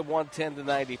Cook make it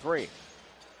 110-93.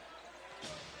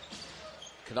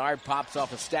 Kennard pops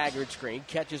off a staggered screen,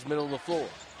 catches middle of the floor.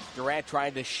 Durant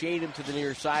trying to shade him to the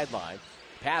near sideline.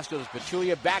 Pass goes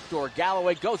Pachulia, backdoor.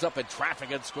 Galloway goes up in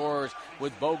traffic and scores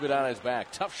with Bogut on his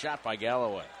back. Tough shot by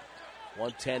Galloway.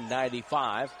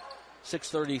 110-95.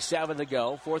 6:37 to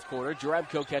go, fourth quarter.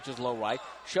 Jerebko catches low right,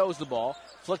 shows the ball,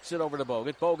 flicks it over to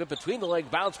Bogut. Bogut between the legs,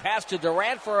 bounce pass to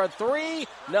Durant for a 3.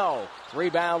 No.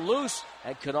 Rebound loose,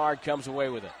 and Kennard comes away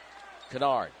with it.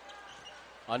 Kennard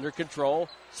under control,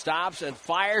 stops and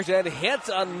fires and hits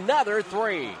another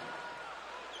 3.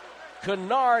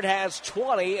 Kennard has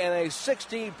 20 and a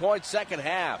 16-point second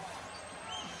half.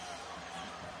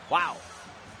 Wow.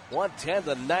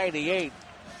 110-98.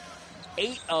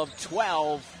 8 of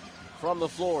 12 from the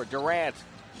floor. Durant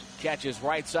catches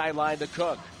right sideline to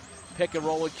Cook. Pick and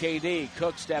roll with KD.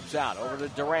 Cook steps out. Over to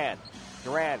Durant.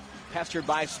 Durant pestered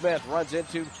by Smith. Runs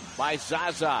into by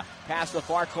Zaza. Past the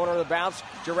far corner of the bounce.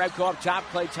 Jerebko up top.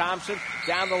 Klay Thompson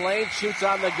down the lane. Shoots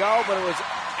on the go, but it was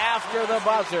after the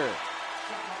buzzer.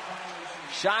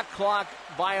 Shot clock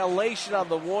violation on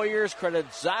the Warriors. Credit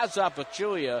Zaza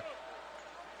Pachulia,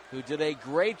 who did a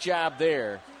great job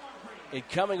there in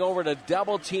coming over to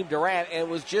double-team Durant, and it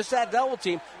was just that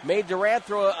double-team made Durant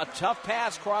throw a tough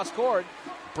pass cross-court,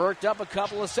 burnt up a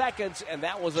couple of seconds, and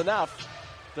that was enough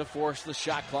to force the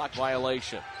shot clock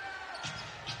violation.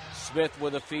 Smith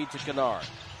with a feed to Kennard.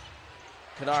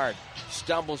 Kennard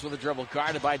stumbles with a dribble,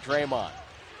 guarded by Draymond.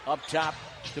 Up top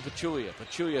to Pachulia.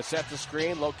 Pachulia sets the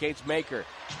screen, locates Maker.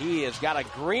 He has got a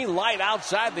green light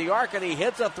outside the arc, and he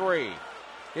hits a 3.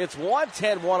 It's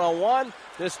 110-101.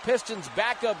 This Pistons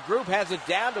backup group has it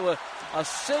down to a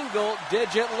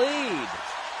single-digit lead.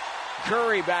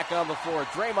 Curry back on the floor.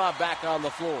 Draymond back on the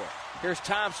floor. Here's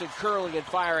Thompson curling and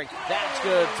firing. That's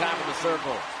good. Top of the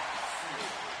circle.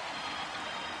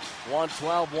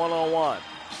 112-101.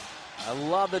 I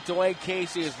love that Dwayne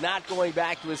Casey is not going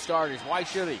back to his starters. Why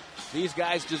should he? These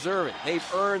guys deserve it.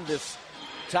 They've earned this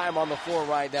time on the floor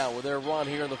right now with their run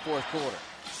here in the fourth quarter.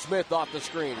 Smith off the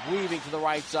screen, weaving to the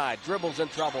right side, dribbles in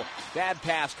trouble. Bad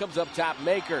pass, comes up top,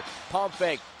 Maker, pump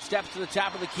fake, steps to the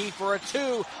top of the key for a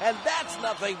 2, and that's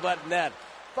nothing but net.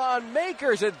 Von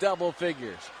Maker's at double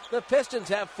figures. The Pistons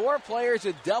have 4 players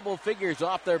at double figures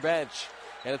off their bench,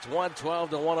 and it's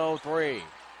 112-103.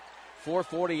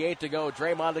 4:48 to go.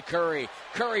 Draymond to Curry.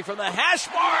 Curry from the hash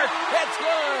mark. That's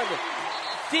good.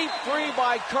 Deep 3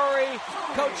 by Curry.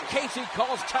 Coach Casey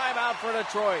calls timeout for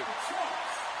Detroit.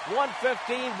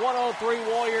 115-103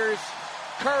 Warriors.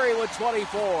 Curry with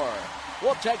 24.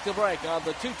 We'll take the break on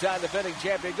the 2-time defending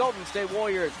champion Golden State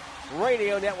Warriors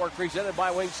Radio Network, presented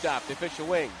by Wingstop, the official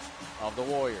wings of the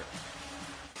Warriors.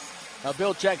 Now,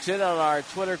 Bill checks in on our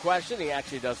Twitter question. He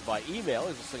actually does it by email.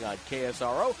 He's listening on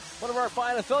KSRO, one of our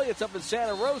fine affiliates up in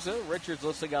Santa Rosa. Richard's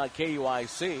listening on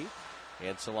KUIC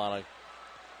and Solano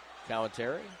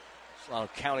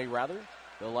County, rather.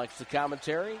 Bill likes the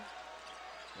commentary.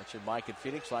 Richard Mike in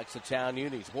Phoenix likes the town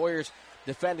unis. Warriors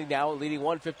defending now, leading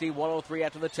 115-103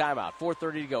 after the timeout.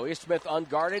 4:30 to go. Ish Smith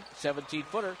unguarded,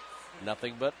 17-footer.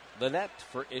 Nothing but the net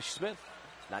for Ish Smith.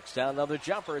 Knocks down another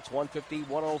jumper. It's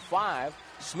 150-105.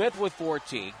 Smith with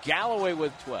 14. Galloway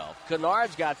with 12.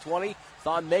 Kennard's got 20.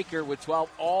 Thon Maker with 12.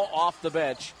 All off the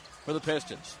bench for the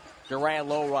Pistons. Durant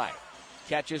low right.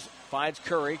 Catches, finds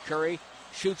Curry. Curry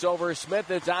shoots over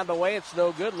Smith. It's on the way. It's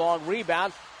no good. Long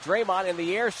rebound. Draymond in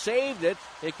the air. Saved it.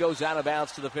 It goes out of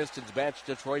bounds to the Pistons bench.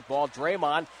 Detroit ball.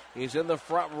 Draymond is in the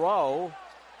front row.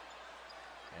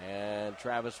 And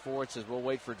Travis Ford says we'll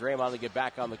wait for Draymond to get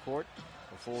back on the court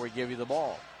before we give you the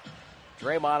ball.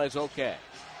 Draymond is okay.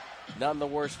 None the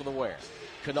worse for the wear.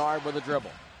 Kennard with a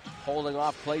dribble. Holding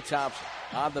off Klay Thompson.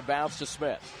 On the bounce to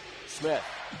Smith. Smith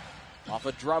off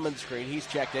a Drummond screen. He's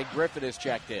checked in. Griffin is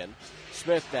checked in.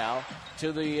 Smith now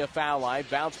to the foul line.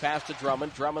 Bounce pass to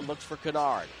Drummond. Drummond looks for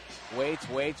Kennard. Waits,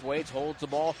 holds the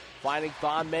ball, finding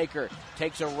Thon Maker.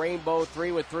 Takes a rainbow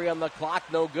three with 3 on the clock.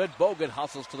 No good. Bogut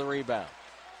hustles to the rebound.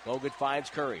 Bogut finds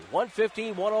Curry.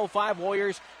 115-105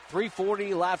 Warriors.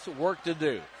 3:40 left. Work to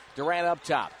do. Durant up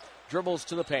top. Dribbles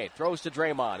to the paint. Throws to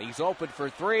Draymond. He's open for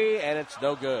 3, and it's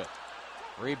no good.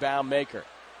 Rebound Maker.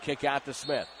 Kick out to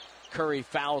Smith. Curry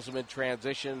fouls him in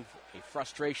transition. A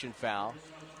frustration foul.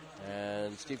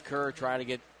 And Steve Kerr trying to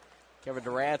get Kevin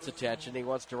Durant's attention. He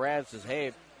wants Durant. Says,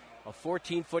 hey, a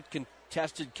 14-foot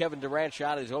contested Kevin Durant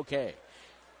shot is okay.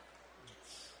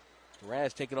 Durant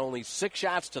has taken only 6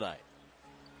 shots tonight.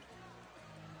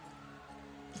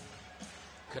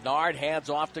 Kennard hands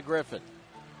off to Griffin.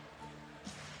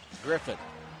 Griffin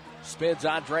spins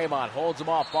on Draymond, holds him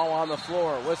off, ball on the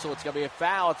floor, whistle, it's going to be a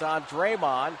foul, it's on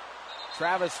Draymond.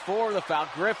 Travis for the foul.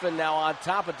 Griffin now on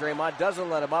top of Draymond, doesn't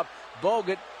let him up.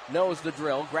 Bogut knows the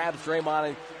drill, grabs Draymond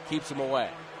and keeps him away.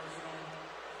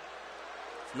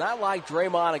 It's not like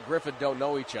Draymond and Griffin don't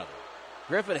know each other.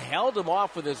 Griffin held him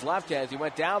off with his left hand as he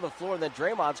went down the floor, and then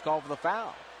Draymond's called for the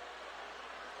foul.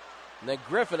 And then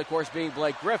Griffin, of course, being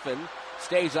Blake Griffin,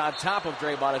 stays on top of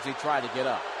Draymond as he tried to get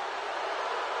up.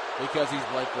 Because he's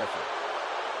Blake Griffin.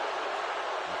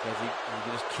 Because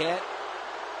he just can't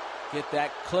get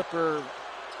that Clipper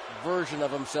version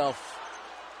of himself.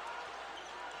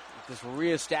 Just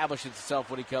reestablishes itself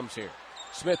when he comes here.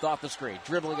 Smith off the screen,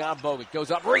 dribbling on Bogut,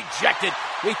 goes up, rejected.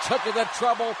 He took it to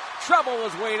trouble. Trouble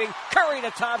was waiting. Curry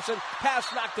to Thompson.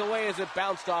 Pass knocked away as it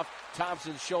bounced off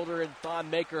Thompson's shoulder, and Thon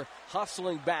Maker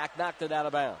hustling back, knocked it out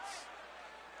of bounds.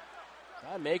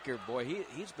 Thon Maker, boy,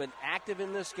 he's been active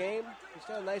in this game. He's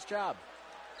done a nice job.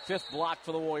 5th block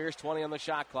for the Warriors, 20 on the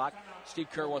shot clock. Steve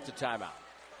Kerr wants a timeout.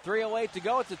 3:08 to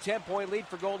go. It's a 10-point lead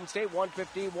for Golden State,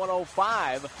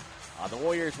 115-105. On the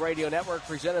Warriors Radio Network,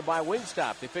 presented by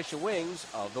Wingstop, the official wings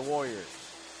of the Warriors.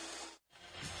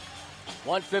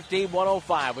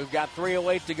 115-105. We've got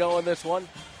 3:08 to go in this one.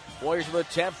 Warriors with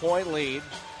a 10-point lead.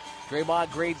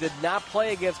 Draymond Green did not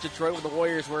play against Detroit when the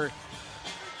Warriors were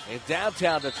in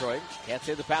downtown Detroit. Can't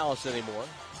say the Palace anymore.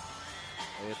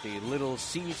 At the Little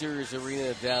Caesars Arena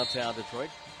in downtown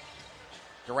Detroit.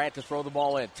 Durant to throw the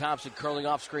ball in. Thompson curling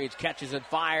off screens, catches and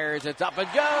fires. It's up and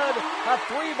good. A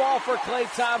 3-ball for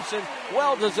Klay Thompson.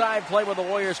 Well-designed play with the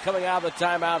Warriors coming out of the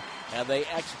timeout, and they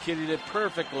executed it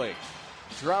perfectly.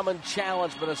 Drummond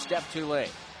challenged, but a step too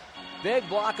late. Big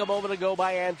block a moment ago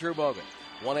by Andrew Bogut.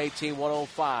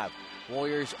 118-105.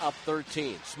 Warriors up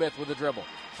 13. Smith with the dribble.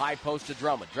 High post to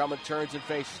Drummond. Drummond turns and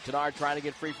faces. Kennard trying to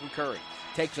get free from Curry.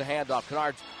 Takes a handoff.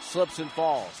 Kennard slips and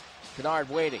falls. Kennard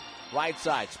waiting. Right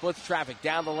side. Splits traffic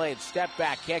down the lane. Step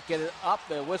back. Can't get it up.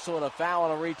 A whistle and a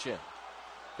foul and a reach in.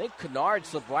 I think Kennard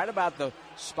slipped right about the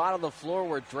spot on the floor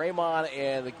where Draymond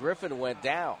and Griffin went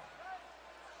down.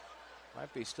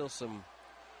 Might be still some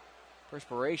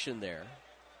perspiration there.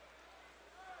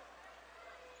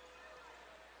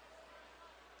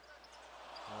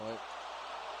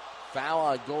 Foul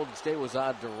on Golden State was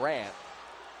on Durant.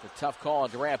 The tough call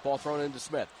on Durant. Ball thrown into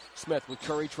Smith. Smith with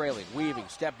Curry trailing. Weaving.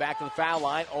 Step back to the foul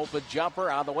line. Open jumper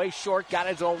on the way short. Got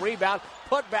his own rebound.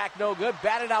 Put back no good.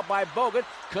 Batted out by Bogut.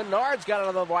 Kennard's got it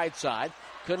on the right side.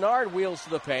 Kennard wheels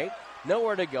to the paint.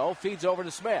 Nowhere to go. Feeds over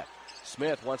to Smith.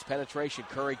 Smith wants penetration.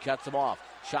 Curry cuts him off.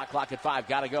 Shot clock at 5.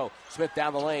 Got to go. Smith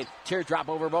down the lane. Teardrop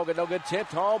over Bogut. No good.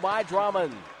 Tipped home by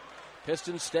Drummond.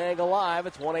 Pistons staying alive.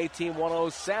 It's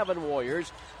 118-107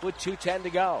 Warriors with 2:10 to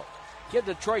go. Give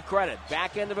Detroit credit.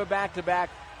 Back end of a back-to-back.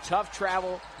 Tough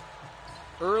travel.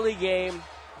 Early game.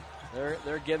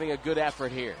 They're giving a good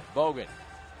effort here. Bogut,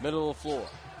 middle of the floor.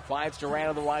 Finds Durant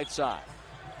on the right side.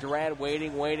 Durant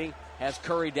waiting. Has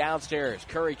Curry downstairs.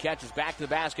 Curry catches back to the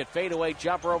basket. Fadeaway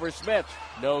jumper over Smith.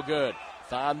 No good.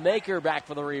 Thon Maker back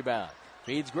for the rebound.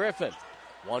 Feeds Griffin.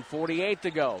 1:48 to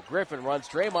go. Griffin runs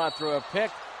Draymond through a pick.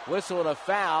 Whistle and a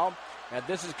foul. And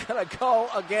this is going to go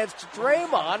against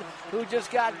Draymond, who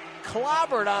just got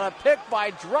clobbered on a pick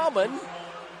by Drummond.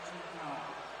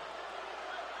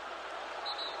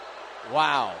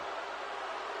 Wow.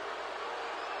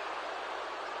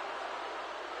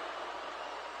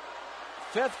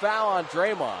 Fifth foul on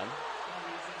Draymond.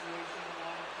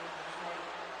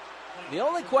 The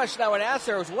only question I would ask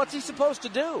there was, what's he supposed to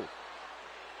do?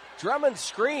 Drummond's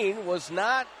screen was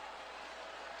not,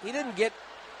 he didn't get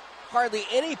hardly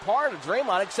any part of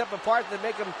Draymond except the part that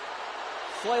make him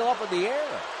flail up in the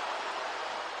air.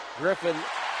 Griffin,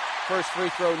 first free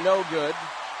throw, no good.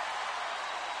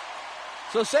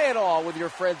 So say it all with your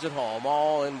friends at home,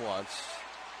 all in once,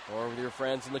 or with your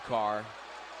friends in the car.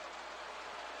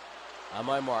 On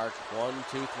my mark, 1,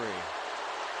 2, 3.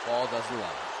 Ball doesn't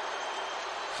lie.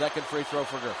 Second free throw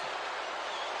for Griffin.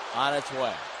 On its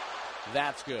way.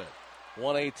 That's good.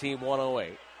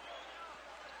 118-108.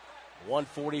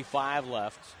 1:45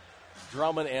 left.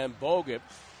 Drummond and Bogut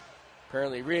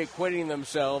apparently reacquainting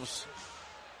themselves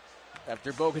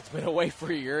after Bogut's been away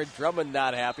for a year. Drummond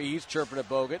not happy. He's chirping at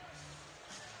Bogut.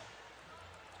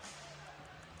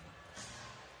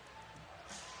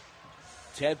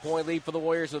 Ten-point lead for the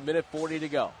Warriors with 1:40 to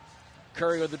go.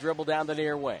 Curry with the dribble down the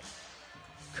near wing.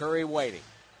 Curry waiting.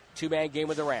 Two-man game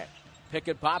with Durant. Pick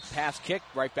and pop, pass kick,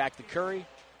 right back to Curry.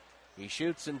 He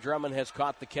shoots, and Drummond has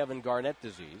caught the Kevin Garnett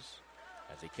disease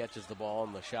as he catches the ball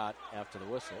on the shot after the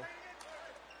whistle.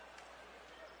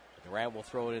 Durant will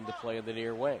throw it into play in the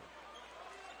near wing.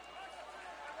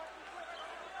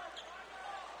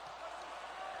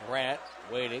 Durant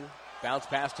waiting. Bounce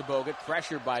pass to Bogut.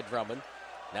 Pressured by Drummond.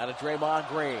 Now to Draymond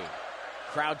Green.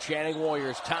 Crowd chanting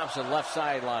Warriors. Thompson left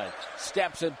sideline.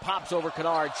 Steps and pops over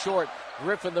Kennard. Short.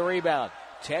 Griffin the rebound.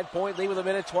 10-point lead with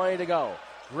 1:20 to go.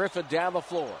 Griffin down the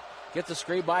floor. Gets a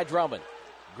screen by Drummond.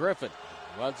 Griffin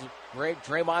runs great.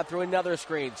 Draymond through another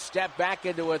screen. Step back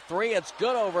into a three. It's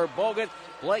good over Bogut.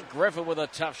 Blake Griffin with a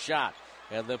tough shot.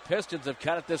 And the Pistons have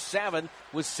cut it to 7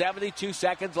 with 72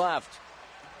 seconds left.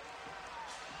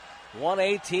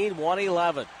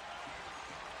 118-111.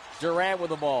 Durant with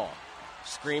the ball.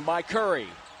 Screen by Curry.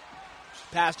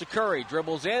 Pass to Curry.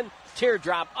 Dribbles in.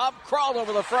 Teardrop up. Crawled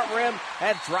over the front rim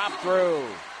and dropped through.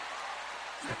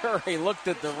 Curry looked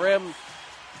at the rim.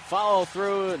 Follow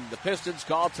through, and the Pistons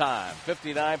call time.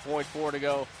 59.4 to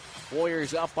go.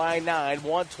 Warriors up by 9.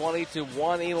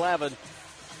 120-111.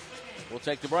 We'll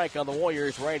take the break on the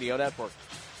Warriors Radio Network.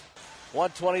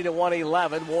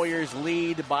 120-111. Warriors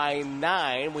lead by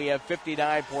 9. We have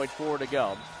 59.4 to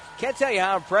go. Can't tell you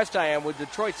how impressed I am with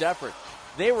Detroit's effort.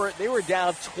 They were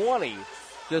down 20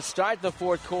 to start the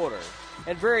fourth quarter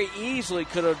and very easily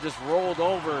could have just rolled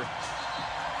over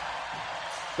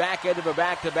back into a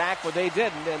back-to-back, but they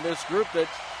didn't. And this group that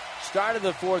started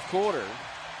the fourth quarter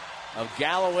of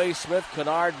Galloway, Smith,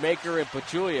 Kennard, Maker, and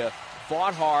Pachulia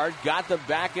fought hard, got them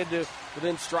back into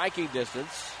within striking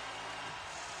distance.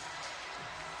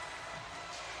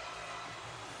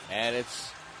 And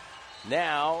it's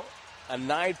now a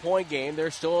 9-point game.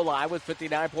 They're still alive with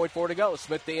 59.4 to go.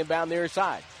 Smith the inbound near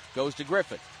side. Goes to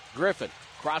Griffin. Griffin,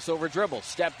 crossover dribble.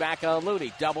 Step back on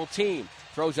Looney. Double team.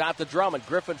 Throws out to Drummond.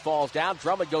 Griffin falls down.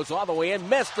 Drummond goes all the way in.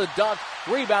 Missed the dunk.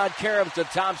 Rebound caroms to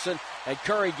Thompson. And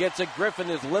Curry gets it. Griffin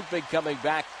is limping coming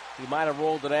back. He might have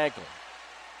rolled an ankle.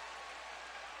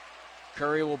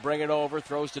 Curry will bring it over.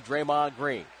 Throws to Draymond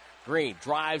Green. Green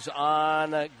drives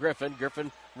on Griffin.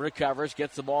 Griffin recovers.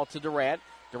 Gets the ball to Durant.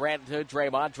 Durant to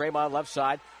Draymond. Draymond left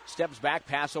side. Steps back.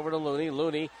 Pass over to Looney.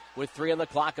 Looney with 3 on the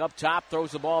clock up top.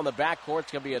 Throws the ball in the backcourt.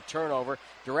 It's going to be a turnover.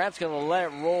 Durant's going to let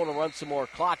it roll and run some more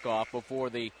clock off before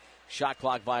the shot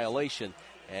clock violation.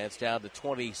 And it's down to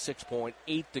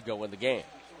 26.8 to go in the game.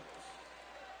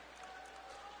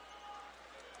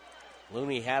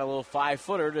 Looney had a little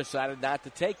 5-footer. Decided not to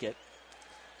take it.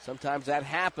 Sometimes that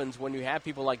happens when you have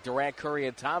people like Durant, Curry,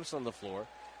 and Thompson on the floor.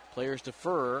 Players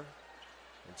defer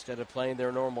instead of playing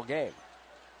their normal game.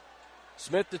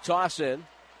 Smith to toss in.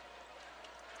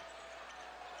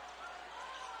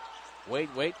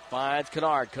 Wait, finds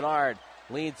Kennard. Kennard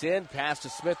leans in, pass to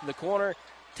Smith in the corner,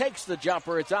 takes the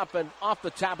jumper. It's up and off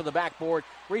the top of the backboard.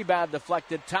 Rebound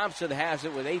deflected. Thompson has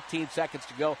it with 18 seconds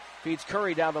to go. Feeds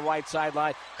Curry down the right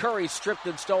sideline. Curry stripped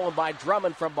and stolen by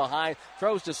Drummond from behind.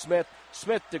 Throws to Smith.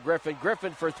 Smith to Griffin.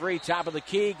 Griffin for 3, top of the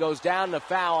key. Goes down, the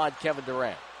foul on Kevin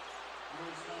Durant.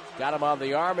 Got him on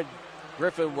the arm, and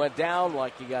Griffin went down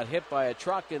like he got hit by a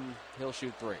truck, and he'll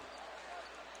shoot 3.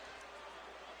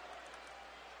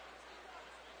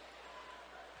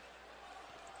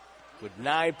 With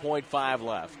 9.5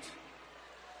 left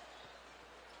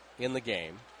in the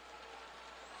game.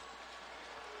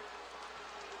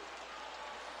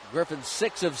 Griffin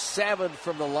 6 of 7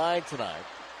 from the line tonight.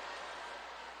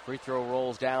 Free throw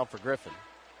rolls down for Griffin.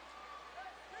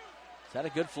 He's had a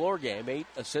good floor game. 8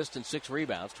 assists and 6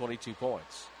 rebounds, 22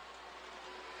 points.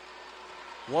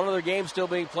 One other game still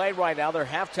being played right now. They're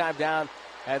halftime down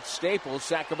at Staples.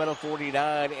 Sacramento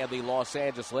 49 and the Los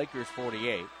Angeles Lakers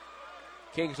 48.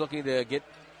 Kings looking to get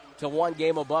to one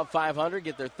game above 500,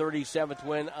 get their 37th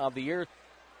win of the year.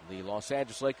 The Los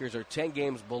Angeles Lakers are 10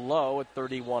 games below at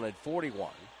 31-41.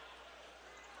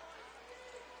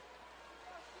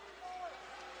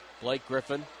 Blake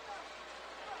Griffin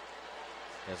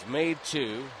has made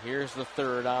 2. Here's the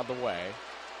third on the way.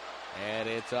 And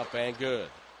it's up and good.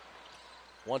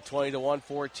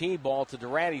 120-114. Ball to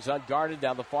Durant. He's unguarded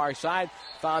down the far side.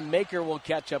 Thon Maker will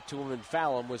catch up to him and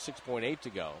foul him with 6.8 to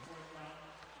go.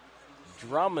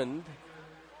 Drummond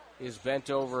is bent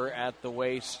over at the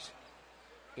waist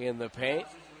in the paint.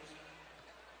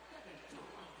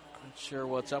 Not sure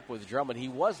what's up with Drummond. He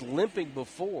was limping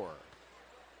before.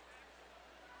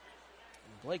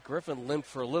 Blake Griffin limped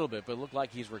for a little bit, but it looked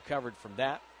like he's recovered from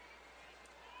that.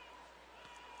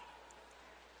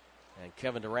 And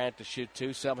Kevin Durant to shoot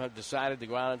two. Some have decided to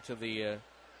go out into the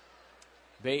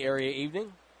Bay Area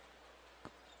evening.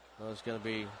 There's going to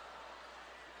be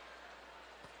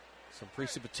some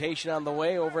precipitation on the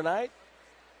way overnight.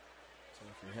 So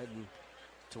if you're heading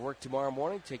to work tomorrow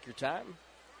morning, take your time.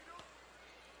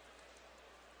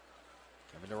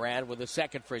 Kevin Durant with a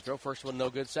second free throw. First one no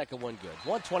good, second one good.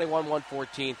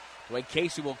 121-114. Dwayne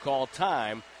Casey will call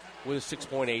time with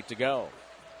 6.8 to go.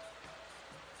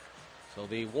 So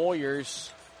the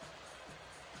Warriors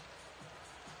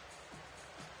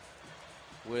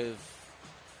with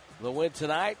the win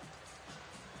tonight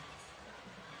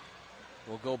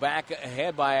will go back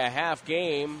ahead by a half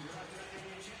game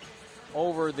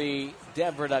over the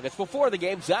Denver Nuggets. Before the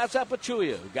game, Zaza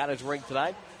Pachulia, who got his ring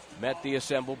tonight, met the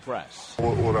assembled press.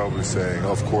 What I was saying,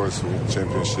 of course,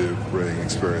 championship ring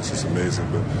experience is amazing,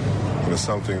 but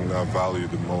something I value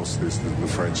the most is the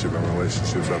friendship and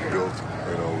relationships I've built,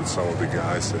 with some of the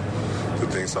guys, and the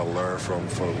things I learned from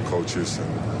coaches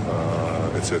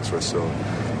and etc. So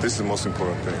this is the most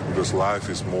important thing, because life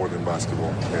is more than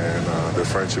basketball, and the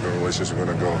friendship and relationships are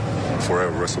going to go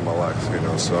forever, rest of my life.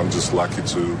 So I'm just lucky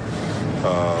to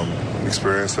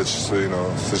experience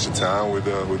such a time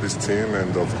with this team,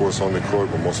 and of course on the court,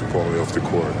 but most importantly off the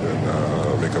court,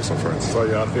 and make up some friends. So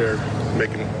you're out there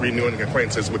renewing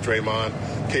acquaintances with Draymond,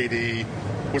 KD.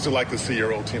 What's it like to see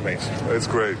your old teammates? It's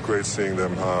great seeing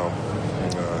them.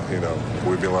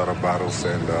 We've been a lot of battles,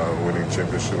 and winning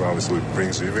championship obviously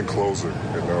brings you even closer,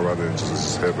 rather than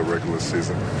just have a regular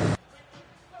season.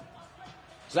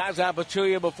 Zaza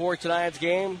Pachulia before tonight's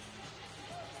game.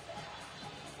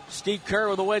 Steve Kerr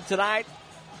with a win tonight.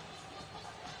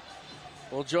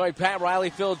 We'll join Pat Riley,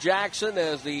 Phil Jackson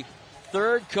as the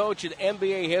third coach in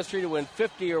NBA history to win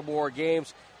 50 or more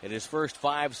games in his first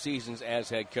 5 seasons as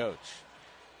head coach.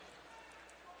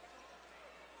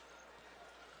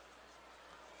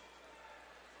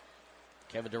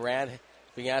 Kevin Durant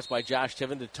being asked by Josh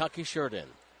Tiven to tuck his shirt in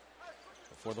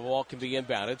before the ball can be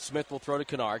inbounded. Smith will throw to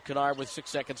Kennard. Kennard with 6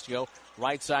 seconds to go.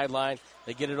 Right sideline.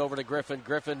 They get it over to Griffin.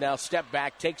 Griffin now step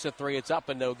back, takes a three. It's up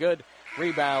and no good.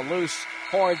 Rebound loose.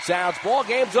 Horn sounds. Ball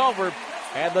game's over.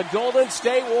 And the Golden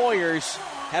State Warriors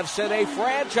have set a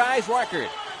franchise record.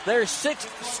 Their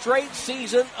 6th straight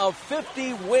season of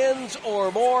 50 wins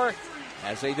or more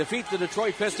as they defeat the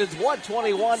Detroit Pistons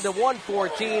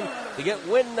 121-114 to get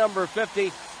win number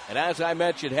 50. And as I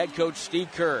mentioned, head coach Steve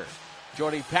Kerr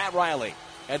joining Pat Riley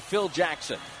and Phil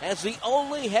Jackson as the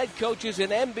only head coaches in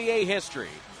NBA history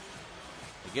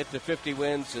to get to 50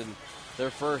 wins in their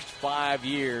first 5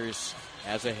 years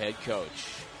as a head coach.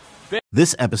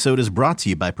 This episode is brought to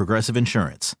you by Progressive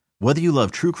Insurance. Whether you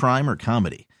love true crime or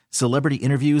comedy, celebrity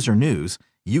interviews or news,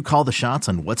 you call the shots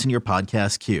on what's in your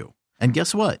podcast queue. And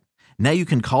guess what? Now you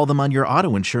can call them on your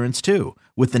auto insurance too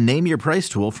with the Name Your Price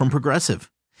tool from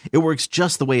Progressive. It works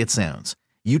just the way it sounds.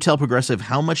 You tell Progressive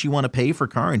how much you want to pay for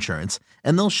car insurance,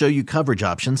 and they'll show you coverage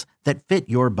options that fit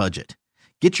your budget.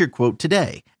 Get your quote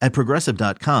today at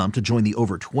Progressive.com to join the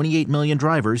over 28 million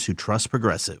drivers who trust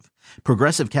Progressive.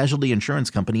 Progressive Casualty Insurance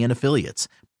Company and Affiliates.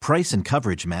 Price and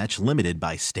coverage match limited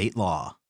by state law.